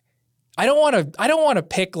I don't want to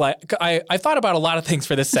pick like I thought about a lot of things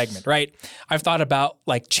for this segment, right? I've thought about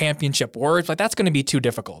like championship words, like that's going to be too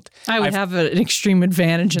difficult. I would have an extreme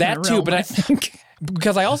advantage in that too, realm, but I think.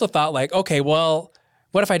 Because I also thought like, okay, well,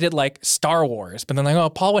 what if I did like Star Wars? But then like, oh,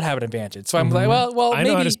 Paul would have an advantage. So I'm like, well, I maybe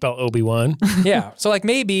know how to spell Obi-Wan. yeah. So like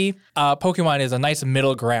maybe Pokemon is a nice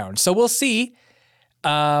middle ground. So we'll see.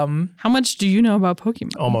 How much do you know about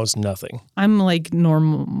Pokemon? Almost nothing. I'm like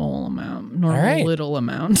normal right. little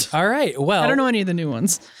amount. All right. Well, I don't know any of the new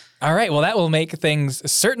ones. All right. Well, that will make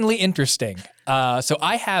things certainly interesting. So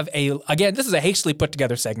I have again, this is a hastily put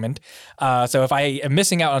together segment. So if I am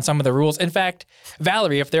missing out on some of the rules, in fact,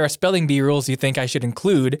 Valerie, if there are spelling bee rules you think I should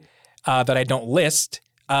include that I don't list,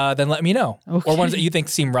 then let me know. Okay. Or ones that you think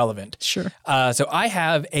seem relevant. Sure. So I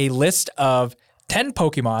have a list of 10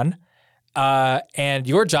 Pokemon, and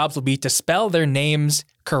your jobs will be to spell their names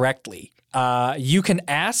correctly. You can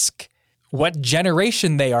ask what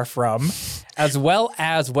generation they are from, as well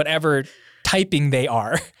as whatever typing they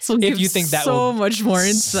are. So if you think that so will much more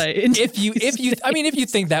insight. if you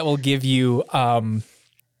think that will give you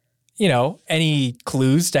any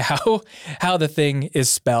clues to how the thing is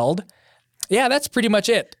spelled, yeah, that's pretty much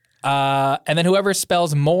it. And then whoever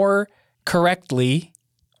spells more correctly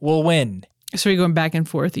will win. So we're going back and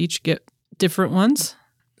forth, each get different ones?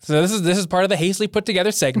 So this is part of the hastily put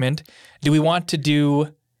together segment. Do we want to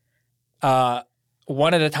do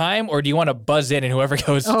one at a time, or do you want to buzz in and whoever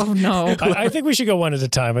goes? Oh no! I think we should go one at a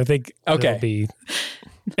time. I think okay. Be,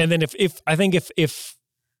 and then if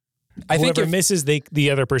whoever misses,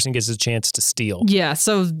 the other person gets a chance to steal. Yeah.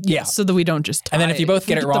 So that we don't just tie. And then if you both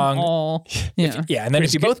get it wrong, and then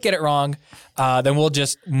if you both get it wrong, then we'll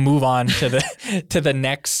just move on to the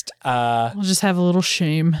next. We'll just have a little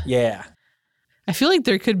shame. Yeah. I feel like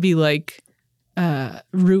there could be like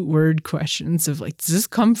root word questions of like, does this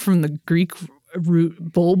come from the Greek root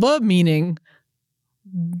bulba, meaning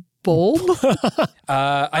bulb?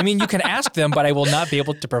 I mean, you can ask them, but I will not be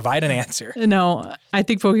able to provide an answer. No, I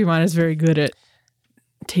think Pokemon is very good at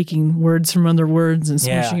taking words from other words and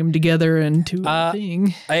smashing them together into a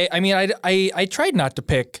thing. I tried not to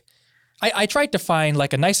pick. I tried to find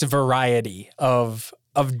like a nice variety of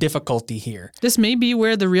difficulty here. This may be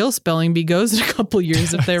where the real spelling bee goes in a couple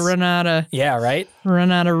years if they run out of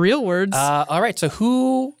run out of real words. All right, so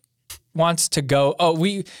who wants to go? Oh,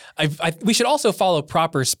 we should also follow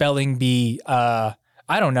proper spelling bee.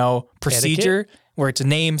 Procedure etiquette? where it's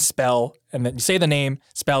name, spell, and then you say the name,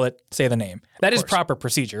 spell it, say the name. That is proper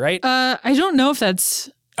procedure, right? I don't know if that's.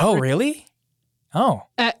 Oh, really? Oh,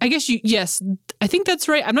 I guess yes, I think that's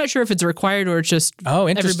right. I'm not sure if it's required or it's just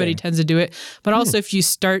everybody tends to do it. But also if you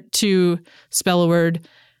start to spell a word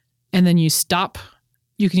and then you stop,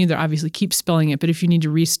 you can either obviously keep spelling it, but if you need to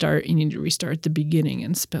restart, you need to restart at the beginning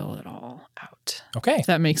and spell it all out. Okay. If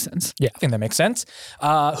that makes sense. Yeah, I think that makes sense.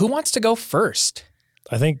 Who wants to go first?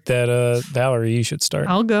 I think that Valerie, you should start.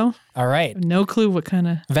 I'll go. All right. No clue what kind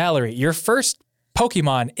of. Valerie, your first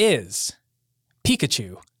Pokemon is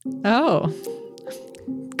Pikachu. Oh.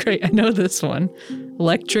 Great, I know this one.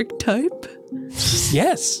 Electric type?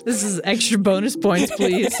 Yes. This is extra bonus points,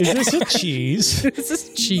 please. Is this a cheese? This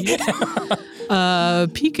is cheese.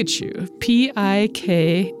 Pikachu.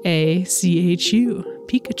 Pikachu.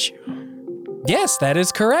 Pikachu. Yes, that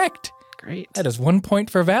is correct. Great. That is 1 point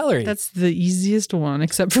for Valerie. That's the easiest one,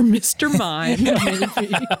 except for Mr. Mime, maybe.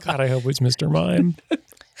 God, I hope it's Mr. Mime.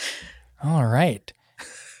 All right.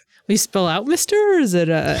 We spell out Mr. or is it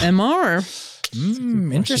a MR?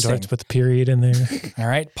 Interesting. Starts with a period in there. All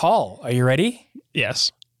right, Paul, are you ready?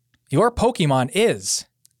 Yes. Your Pokemon is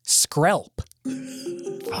Skrelp.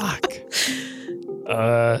 Fuck.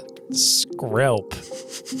 Skrelp.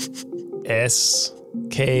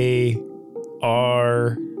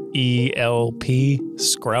 SKRELP.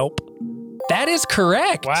 Skrelp. That is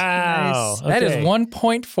correct. Wow. Nice. That is 1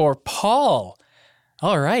 point for Paul.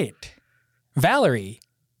 All right. Valerie,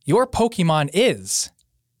 your Pokemon is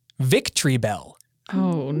Victory Bell.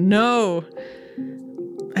 Oh, no.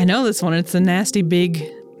 I know this one. It's a nasty big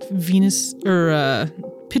Venus or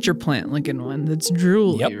pitcher plant looking one that's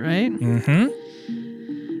drooly, right? Mm-hmm.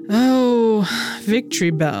 Oh,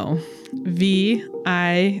 Victory Bell. VIC.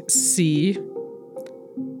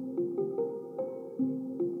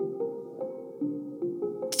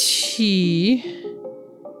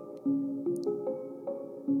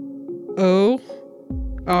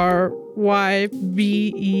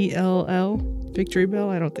 TORYBELL. Victory Bell?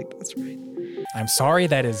 I don't think that's right. I'm sorry,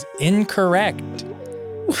 that is incorrect.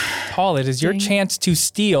 Paul, it is your chance to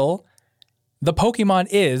steal. The Pokemon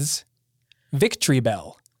is Victory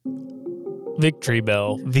Bell. Victory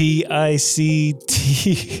Bell.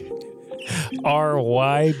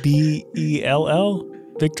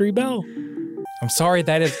 VICTRYBELL. Victory Bell. I'm sorry,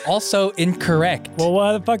 that is also incorrect. Well,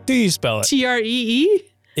 why the fuck do you spell it? TREE?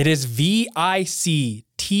 It is VICTREEBEL.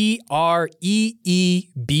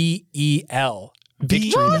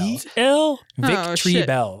 Victory Bell. Bell? Victory shit.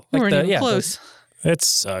 Bell. We weren't even close. That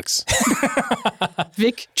sucks.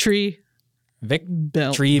 Victory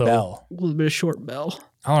Victory Bell. A little bit of short bell.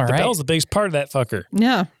 All The right. bell's the biggest part of that fucker.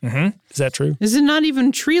 Yeah. Is that true? Is it not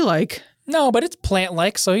even tree-like? No, but it's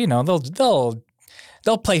plant-like, so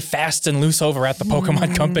they'll play fast and loose over at the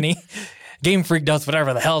Pokemon Company. Game Freak does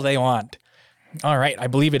whatever the hell they want. All right, I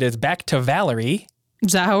believe it is back to Valerie.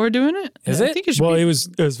 Is that how we're doing it? Is I it? think it should Well, be. it was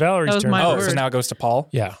Valerie's That was turn. my Oh, word. so now it goes to Paul.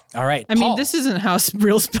 Yeah. All right. I mean, Paul. this isn't how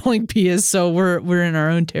real spelling bee is, so we're in our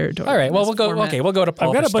own territory. All right. in Well, this we'll go. format. Okay, we'll go to Paul.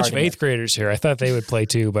 I've got for a bunch of starting it. 8th graders here. I thought they would play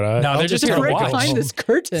too, but No, they're just here to Right watch. behind this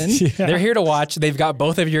curtain. They're here to watch. They've got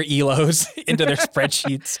both of your elos into their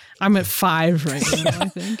spreadsheets. I'm at 5 right now, I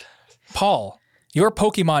think. Paul, your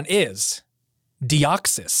Pokemon is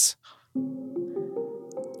Deoxys.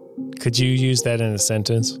 Could you use that in a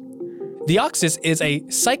sentence? Deoxys is a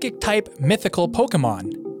psychic type mythical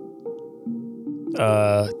Pokemon.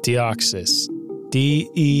 Deoxys.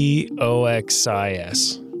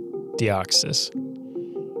 Deoxis. Deoxys.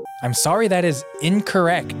 I'm sorry, that is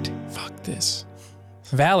incorrect. Fuck this.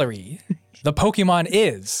 Valerie, the Pokemon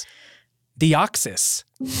is Deoxys.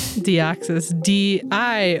 Deoxys.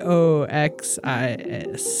 Dioxis.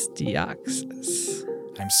 Deoxys.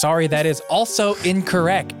 I'm sorry, that is also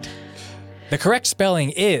incorrect. The correct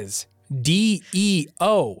spelling is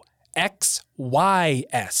Deoxys.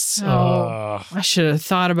 Oh, I should have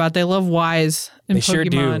thought about. They love Y's in They sure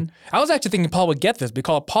Pokemon. do. I was actually thinking Paul would get this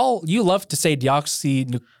because Paul, you love to say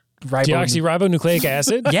deoxyribonucleic. Deoxyribonucleic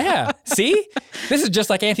acid? Yeah. See? This is just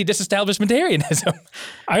like anti-disestablishmentarianism.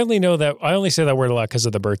 I only say that word a lot because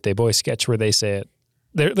of the Birthday Boy sketch where they say it.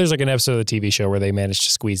 There's like an episode of the TV show where they manage to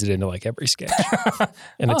squeeze it into like every sketch.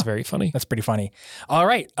 And it's very funny. That's pretty funny. All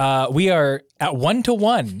right. We are at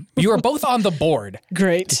 1-1. You are both on the board.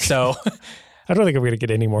 Great. So I don't think I'm going to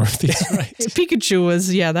get any more of these right. Pikachu was,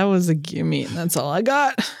 that was a gimme. And that's all I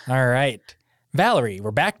got. all right. Valerie,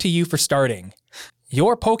 we're back to you for starting.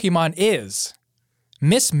 Your Pokemon is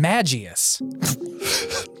Miss Magius.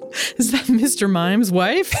 Is that Mr. Mime's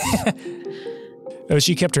wife? Oh,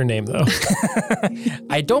 she kept her name though.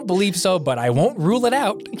 I don't believe so, but I won't rule it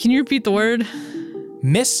out. Can you repeat the word?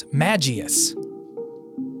 Miss Magius.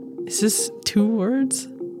 Is this 2 words?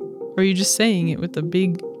 Or are you just saying it with a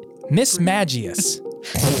big... Miss Magius.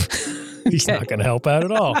 He's not going to help out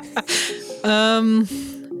at all.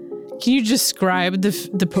 Can you describe the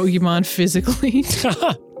Pokemon physically?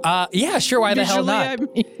 Yeah, sure. Why the hell not?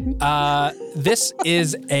 Visually, I mean. This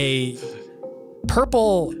is a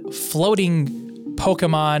purple floating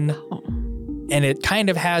Pokemon, and it kind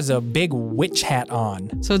of has a big witch hat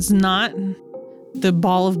on. So it's not the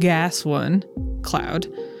ball of gas one, Cloud.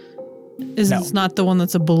 No. It's not the one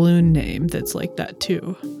that's a balloon name that's like that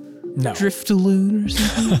too. No. Driftaloon or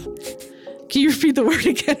something. Can you repeat the word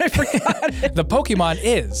again? I forgot it. The Pokemon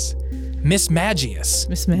is Miss Magius.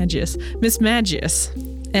 Miss Magius. Miss Magius.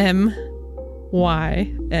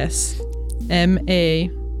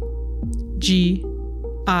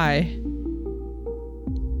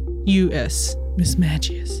 MYSMAGIUS. Miss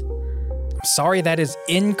Magius. I'm sorry, that is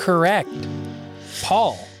incorrect.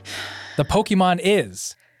 Paul, the Pokemon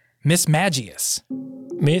is Miss Magius.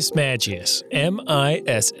 Miss Magius.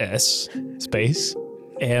 MISS space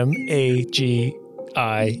MAGIUS.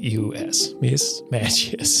 Miss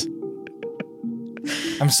Magius.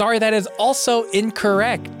 I'm sorry, that is also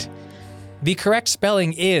incorrect. The correct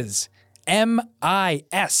spelling is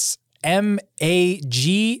MISMAGIUS.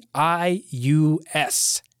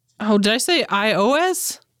 Oh, did I say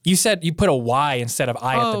iOS? You said you put a Y instead of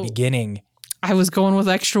I at the Oh. beginning. I was going with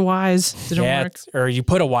extra Y's. Didn't work. Or you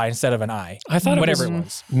put a Y instead of an I. I thought whatever it it was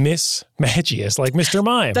was. Miss Magius, like Mr.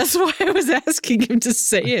 Mime. That's why I was asking him to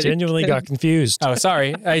say it. Genuinely got confused. Oh,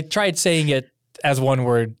 sorry. I tried saying it as one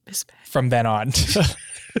word from then on.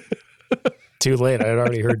 Too late. I had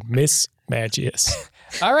already heard Miss Magius.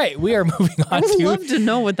 All right, we are moving I on would to. love to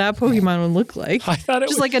know what that Pokemon would look like. I thought it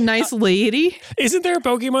Just was like a nice lady. Isn't there a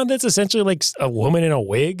Pokemon that's essentially like a woman in a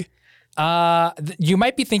wig? You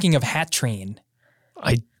might be thinking of Hatrine.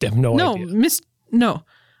 I have no idea.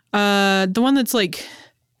 The one that's like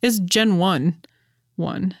is Gen 1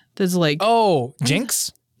 one. That's like Oh,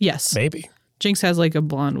 Jinx? yes. Maybe. Jinx has like a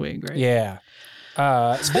blonde wig, right? Yeah.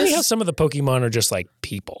 It's funny how some of the Pokemon are just like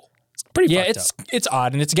people. It's pretty Yeah, fucked it's up. it's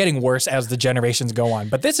odd and it's getting worse as the generations go on.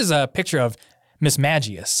 But this is a picture of Miss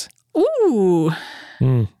Magius. Ooh.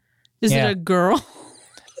 Is Yeah. it a girl?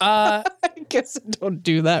 I guess I don't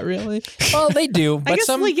do that really. Well, they do, I but guess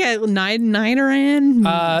some like a Nidoran.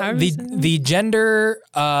 the gender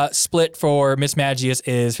split for Miss Magius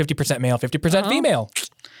is 50% male, 50% female.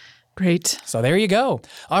 Great. So there you go.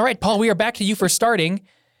 All right, Paul, we are back to you for starting.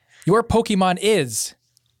 Your Pokemon is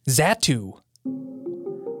Xatu.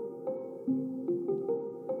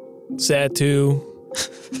 Zatu.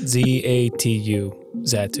 Z-A-T-U.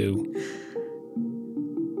 Zatu.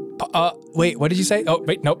 Wait, what did you say? Oh,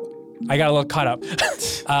 wait, nope. I got a little caught up.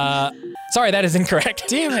 Sorry, that is incorrect.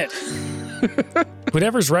 Damn it.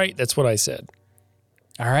 Whatever's right, that's what I said.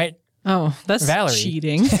 All right. Oh, that's Valerie.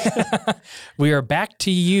 cheating. We are back to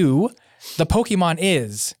you. The Pokemon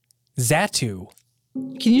is Zatu.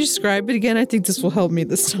 Can you describe it again? I think this will help me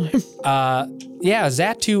this time. Yeah,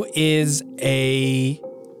 Zatu is a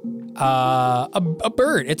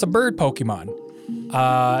bird. It's a bird Pokemon.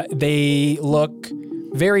 They look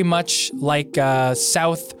very much like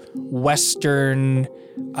southwestern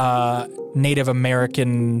Native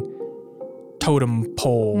American totem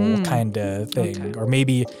pole kind of thing, Okay. or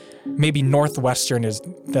maybe northwestern is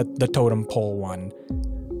the totem pole one.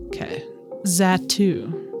 Okay.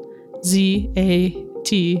 Zatu.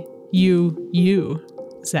 Z-A-T-U-U.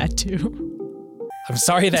 Zatu. I'm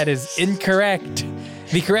sorry, that is incorrect.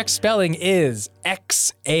 The correct spelling is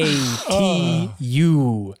X-A-T-U.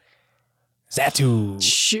 Zatu.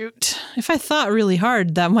 Shoot. If I thought really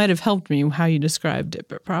hard, that might have helped me how you described it,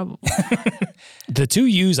 but probably. The 2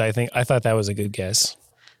 U's, I thought that was a good guess.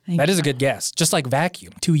 That is a good guess. Just like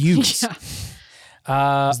vacuum, 2 U's.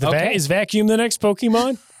 Yeah. Is Vacuum the next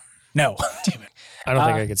Pokemon? No. Damn it. I don't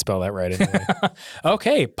think I could spell that right anyway.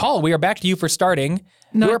 Okay, Paul, we are back to you for starting.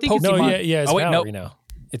 No, Your I think it's- No, Pokemon. yeah, it's oh, wait, Valerie no. now.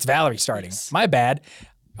 It's Valerie starting. My bad.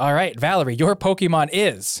 All right, Valerie, your Pokemon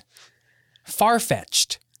is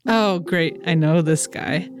Farfetch'd. Oh, great. I know this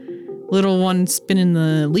guy. Little one spinning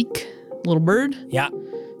the leak. Little bird. Yeah.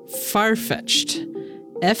 Farfetch'd.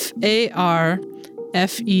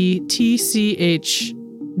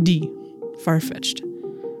 F-A-R-F-E-T-C-H-D. Farfetch'd.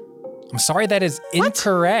 I'm sorry, that is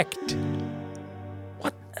incorrect.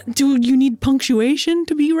 Do you need punctuation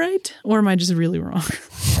to be right? Or am I just really wrong?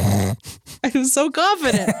 I was so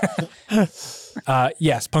confident.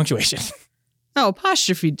 Yes, punctuation. Oh,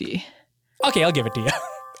 apostrophe D. Okay, I'll give it to you.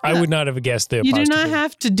 I would not have guessed the You do apostrophe. not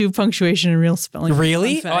have to do punctuation in real spelling.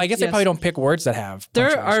 Really? Fun Oh, I fact, guess they yes. probably don't pick words that have There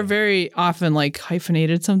are punctuation. very often like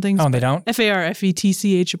hyphenated something. Oh, they don't?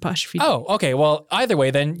 F-A-R-F-E-T-C-H apostrophe D. Oh, okay. Well, either way,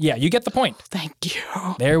 then, yeah, you get the point. Thank you.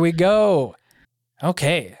 There we go.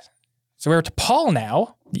 Okay. So we're to Paul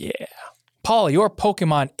now. Yeah. Paul, your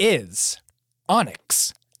Pokemon is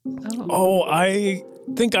Onyx. Oh, I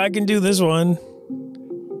think I can do this one.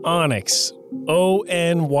 Onyx.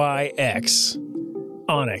 O-N-Y-X.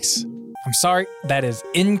 Onyx. I'm sorry, that is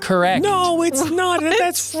incorrect. No, it's not.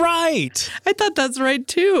 That's right. I thought that's right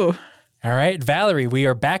too. All right, Valerie, we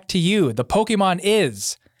are back to you. The Pokemon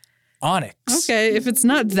is Onyx. Okay, if it's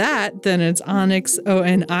not that, then it's Onyx,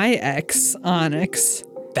 O-N-I-X, Onyx.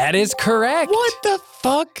 That is correct. What the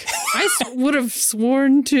fuck? I would have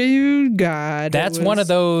sworn to God. That's one of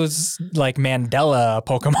those like Mandela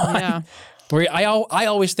Pokemon. Yeah. Where I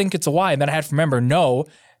always think it's a Y, and then I had to remember, no,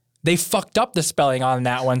 they fucked up the spelling on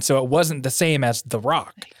that one, so it wasn't the same as the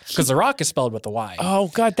Rock, because the Rock is spelled with a Y. Oh,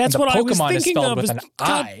 God, that's And the what I was Pokemon is thinking spelled of. with an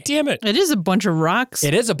God I. damn it. It is a bunch of rocks.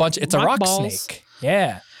 It is a bunch. It's a Rock rock balls. snake.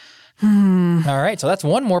 Yeah. All right, so that's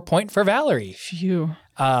one more point for Valerie. Phew.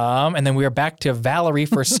 And then we are back to Valerie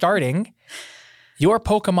for starting. Your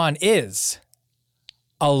Pokemon is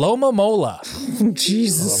Alomomola.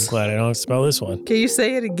 Jesus. I'm glad I don't have to spell this one. Can you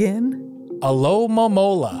say it again?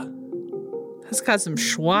 Alomomola. It's got some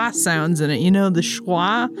schwa sounds in it. You know the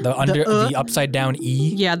schwa? The upside down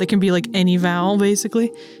E. Yeah, that can be like any vowel, basically.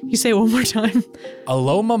 You say it one more time.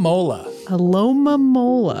 Alomomola.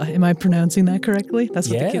 Alomomola. Am I pronouncing that correctly? That's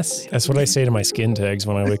what the kids Yes. say. That's what I say to my skin tags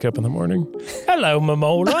when I wake up in the morning. Hello,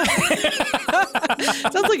 Momola.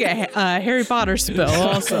 Sounds like a Harry Potter spell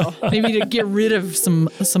also. Maybe to get rid of some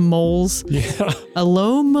moles. Yeah.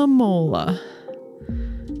 Alomomola.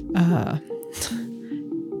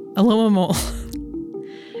 Alomomola.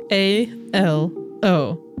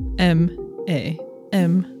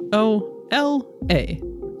 A-L-O-M-A-M-O-L-A.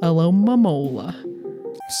 Alomomola.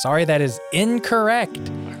 Sorry, that is incorrect.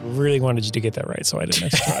 I really wanted you to get that right, so I didn't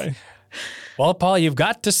next try. Well, Paul, you've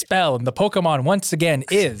got to spell, and the Pokemon once again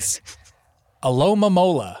is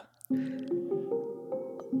Alomomola.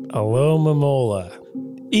 Alomomola.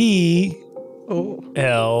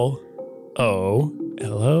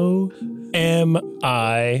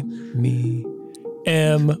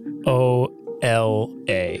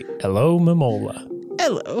 E-L-O-M-I-M-O-L-A. Alomomola.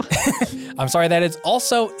 Hello. I'm sorry, that is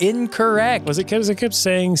also incorrect. Was it because I kept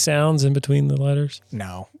saying sounds in between the letters?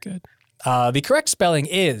 No. Good. The correct spelling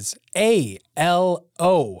is A-L-O-M-O-M-O-L-A.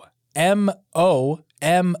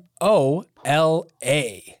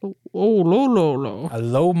 Oh, lo.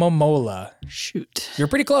 Alomomola. Shoot. You're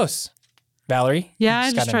pretty close, Valerie. Yeah, I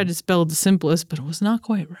just gotta- tried to spell the simplest, but it was not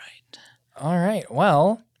quite right. All right.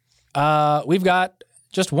 Well, We've got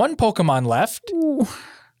just one Pokemon left. And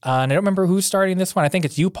I don't remember who's starting this one. I think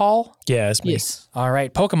it's you, Paul. Yeah, it's me. Yes. All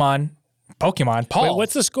right, Pokemon, Paul. Wait,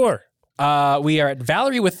 what's the score? We are at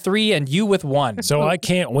Valerie with 3 and you with 1. So I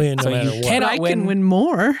can't win no matter what. cannot I can win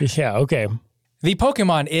more. Yeah, okay. The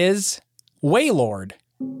Pokemon is Wailord.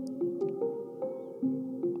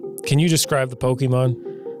 Can you describe the Pokemon?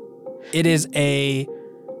 It is a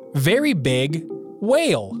very big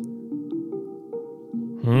whale.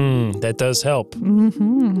 That does help.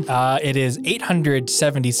 It is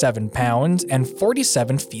 877 pounds and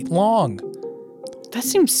 47 feet long. That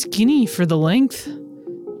seems skinny for the length.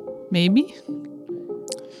 Maybe.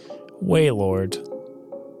 Wailord.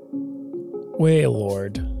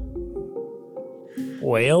 Wailord.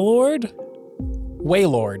 Wailord?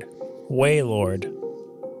 Wailord. Wailord.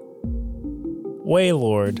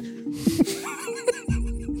 Wailord.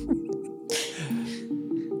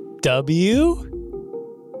 W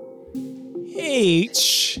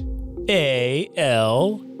H A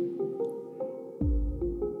L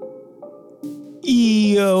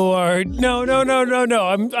E O R. No.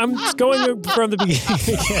 I'm just going from the beginning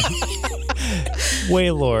again.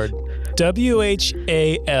 Wailord.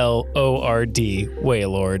 WHALORD.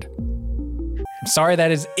 Wailord. I'm sorry,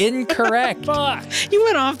 that is incorrect. You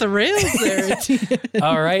went off the rails there.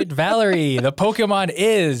 All right, Valerie, the Pokemon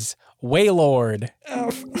is Wailord.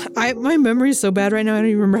 My memory is so bad right now. I don't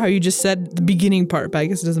even remember how you just said the beginning part, but I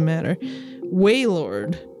guess it doesn't matter.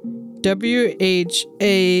 Wailord.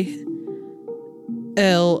 WHALORD.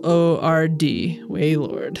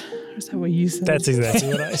 Wailord. Is that what you said? That's exactly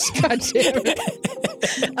what I said. God damn it.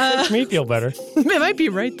 Makes me feel better. It might be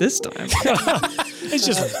right this time. It's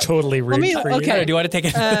just totally rigged for you. Okay, do you want to take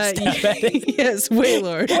another stab at it? Yes,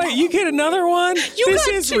 Wailord. Wait, you get another one? This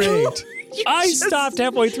got is two. rigged. I stopped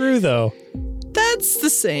halfway through, though. That's the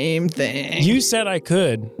same thing. You said I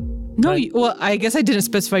could. No, well, I guess I didn't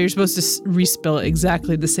specify. You're supposed to respell it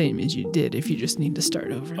exactly the same as you did if you just need to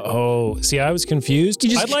start over. Oh, see, I was confused.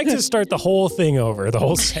 I'd like to start the whole thing over, the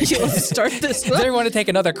whole segment. Let's start this Does one. everyone want to take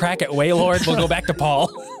another crack at Wailord? We'll go back to Paul.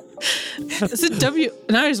 Is it W?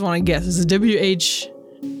 Now I just want to guess. Is it WHEY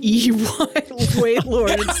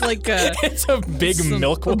Wailord? It's like a It's a big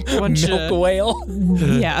milk bunch of- whale.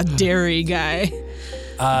 dairy guy.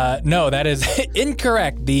 No, that is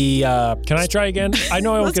incorrect. The Can I try again? I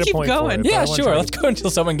know I won't Let's get a keep point going. for it. but I yeah, wanna sure. try Let's go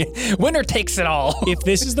until someone winner takes it all. If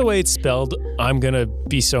this is the way it's spelled, I'm going to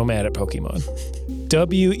be so mad at Pokemon.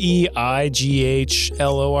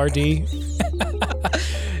 WEIGHLORD.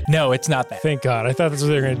 No, it's not that. Thank God. I thought that's what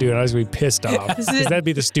they were going to do, and I was going to be pissed off. Is Because it- that'd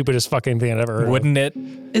be the stupidest fucking thing I'd ever heard. Wouldn't it?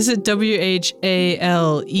 Is it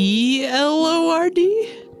WHALELORD?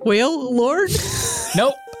 Whale Lord?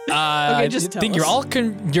 Nope. Okay, just I tell think us.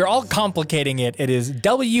 you're all complicating it. It is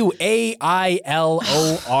WAILORD.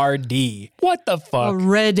 What the A fuck?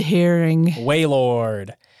 red herring.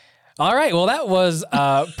 Wailord. All right. Well, that was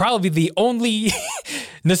probably the only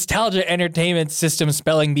nostalgia entertainment system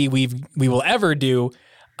spelling bee we will ever do.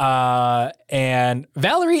 And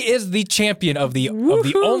Valerie is the champion of the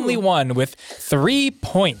only one with 3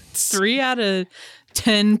 points. 3 out of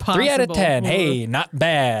 10 possible. 3 out of 10. Hey, not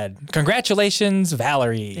bad. Congratulations,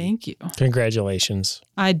 Valerie. Thank you. Congratulations.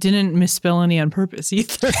 I didn't misspell any on purpose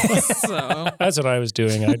either. So That's what I was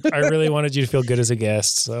doing. I really wanted you to feel good as a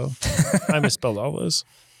guest, so I misspelled all those.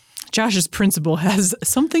 Josh's principal has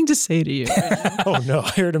something to say to you. Oh no,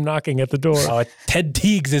 I heard him knocking at the door. Oh, Ted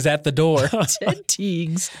Teagues is at the door. Ted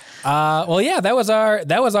Teagues. Well, yeah, that was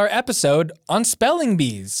our episode on spelling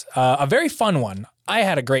bees. A very fun one. I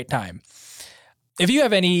had a great time. If you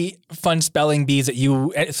have any fun spelling bee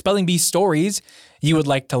stories you would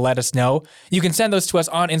like to let us know, you can send those to us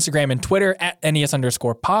on Instagram and Twitter at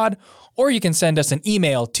NES_pod, or you can send us an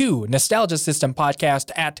email to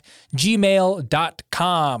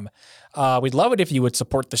nostalgiasystempodcast@gmail.com. We'd love it if you would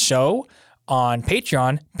support the show on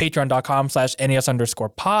Patreon,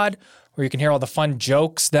 patreon.com/NES_pod, where you can hear all the fun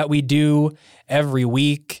jokes that we do every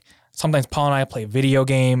week. Sometimes Paul and I play video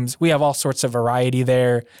games. We have all sorts of variety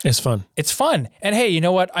there. It's fun. It's fun. And hey, you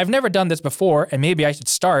know what? I've never done this before, and maybe I should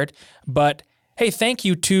start. But hey, thank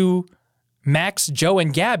you to Max, Joe,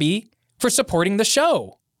 and Gabby for supporting the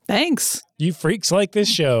show. Thanks. You freaks like this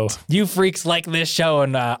show. You freaks like this show,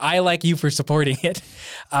 and I like you for supporting it.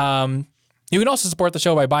 You can also support the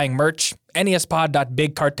show by buying merch,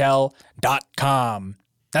 nespod.bigcartel.com.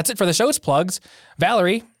 That's it for the show's plugs.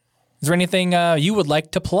 Valerie, is there anything you would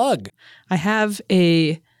like to plug? I have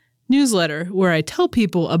a newsletter where I tell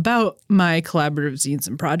people about my collaborative zines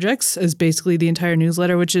and projects, as basically the entire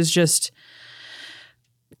newsletter, which is just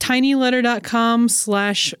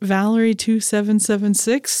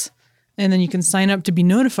tinyletter.com/Valerie2776. And then you can sign up to be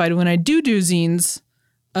notified when I do zines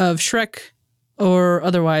of Shrek or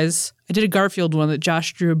otherwise. I did a Garfield one that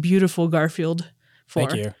Josh drew a beautiful Garfield for.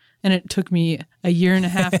 Thank you. And it took me a year and a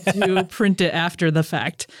half to print it after the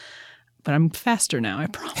fact. But I'm faster now, I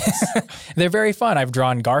promise. They're very fun. I've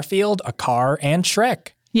drawn Garfield, a car, and Shrek.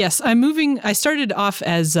 Yes, I'm moving. I started off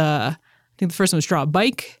as, I think the first one was draw a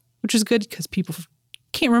bike, which is good because people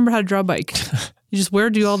can't remember how to draw a bike. You just,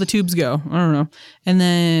 where do all the tubes go? I don't know. And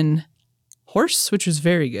then horse, which was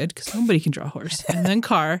very good because nobody can draw a horse. And then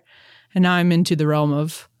car. And now I'm into the realm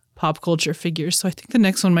of pop culture figures. So I think the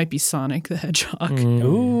next one might be Sonic the Hedgehog.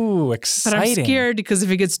 Ooh, But exciting. I'm scared because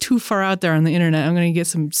if it gets too far out there on the internet, I'm going to get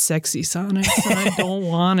some sexy Sonic. And I don't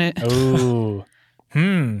want it. Ooh.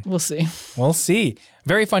 We'll see. We'll see.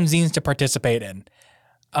 Very fun zines to participate in.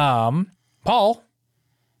 Paul,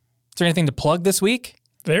 is there anything to plug this week?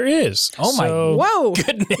 There is. Oh my Whoa.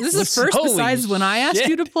 goodness. This is the first Holy besides when I asked shit.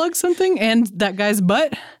 you to plug something and that guy's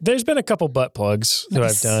butt. There's been a couple butt plugs that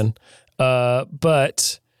I've done.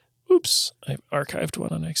 But, oops, I archived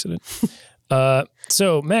one on accident.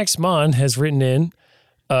 So Max Mon has written in,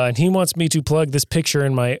 and he wants me to plug this picture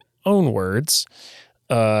in my own words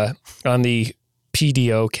on the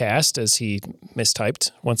PDO cast, as he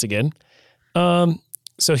mistyped once again.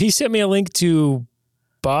 So he sent me a link to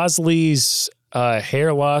Bosley's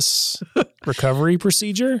hair loss recovery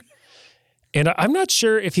procedure. And I'm not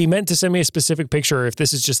sure if he meant to send me a specific picture or if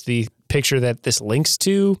this is just the picture that this links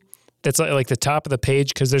to. That's like the top of the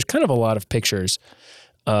page because there's kind of a lot of pictures.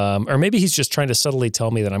 Or maybe he's just trying to subtly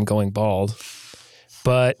tell me that I'm going bald.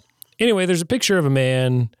 But anyway, there's a picture of a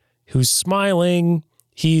man who's smiling.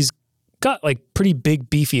 He's got like pretty big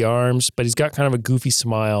beefy arms, but he's got kind of a goofy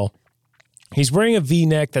smile. He's wearing a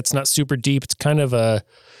V-neck that's not super deep. It's kind of a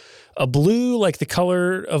blue, like the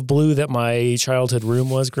color of blue that my childhood room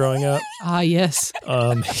was growing up. Ah, yes.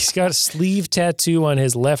 He's got a sleeve tattoo on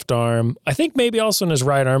his left arm. I think maybe also on his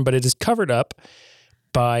right arm, but it is covered up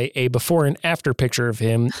by a before and after picture of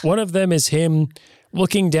him. One of them is him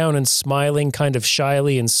looking down and smiling kind of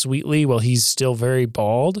shyly and sweetly while he's still very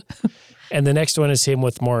bald. And the next one is him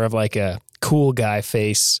with more of like a cool guy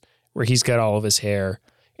face where he's got all of his hair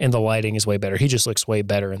and the lighting is way better. He just looks way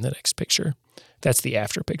better in the next picture. That's the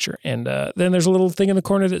after picture. And then there's a little thing in the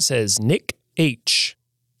corner that says Nick H.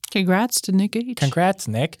 Congrats to Nick H. Congrats,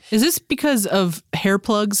 Nick. Is this because of hair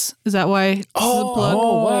plugs? Is that why this is a plug?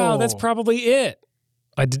 Oh, wow. That's probably it.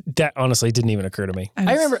 That honestly didn't even occur to me.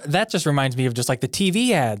 I remember that just reminds me of just like the TV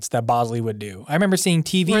ads that Bosley would do. I remember seeing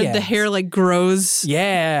TV Where ads. the hair like grows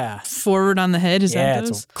Yeah. forward on the head. Is Yeah, that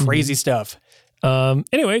it's crazy stuff.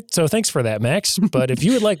 Anyway, so thanks for that, Max. But if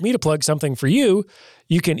you would like me to plug something for you,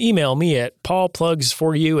 you can email me at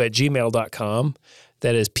paulplugs4you@gmail.com.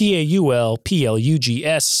 That is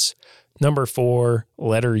PAULPLUGS 4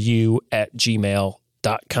 letter U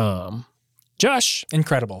 @gmail.com. Josh.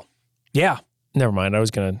 Incredible. Yeah. Never mind.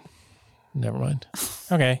 Never mind.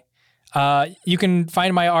 Okay. You can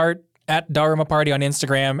find my art at Dharma Party on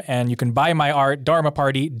Instagram, and you can buy my art,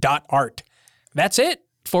 dharmaparty.art. That's it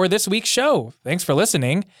for this week's show. Thanks for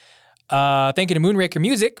listening. Thank you to Moonraker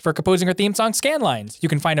Music for composing our theme song, Scanlines. You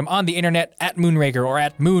can find him on the internet at Moonraker or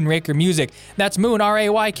at Moonraker Music. That's Moon,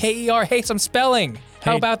 R-A-Y-K-E-R. Hey, some spelling.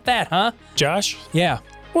 How Hey. about that, huh? Josh, Yeah.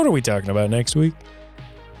 what are we talking about next week?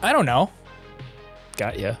 I don't know.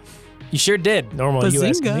 Got ya. You sure did. Normally you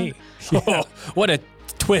ask Bazinga. me. Oh, what a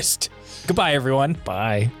twist. Goodbye, everyone.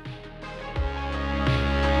 Bye.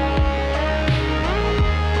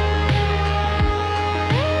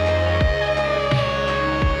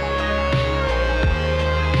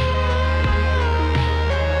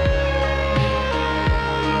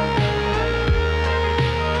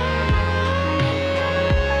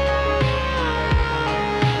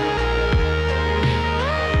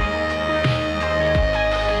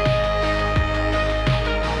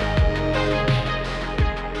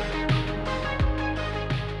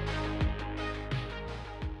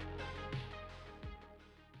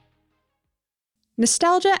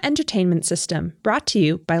 Nostalgia Entertainment System, brought to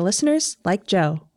you by listeners like Joe.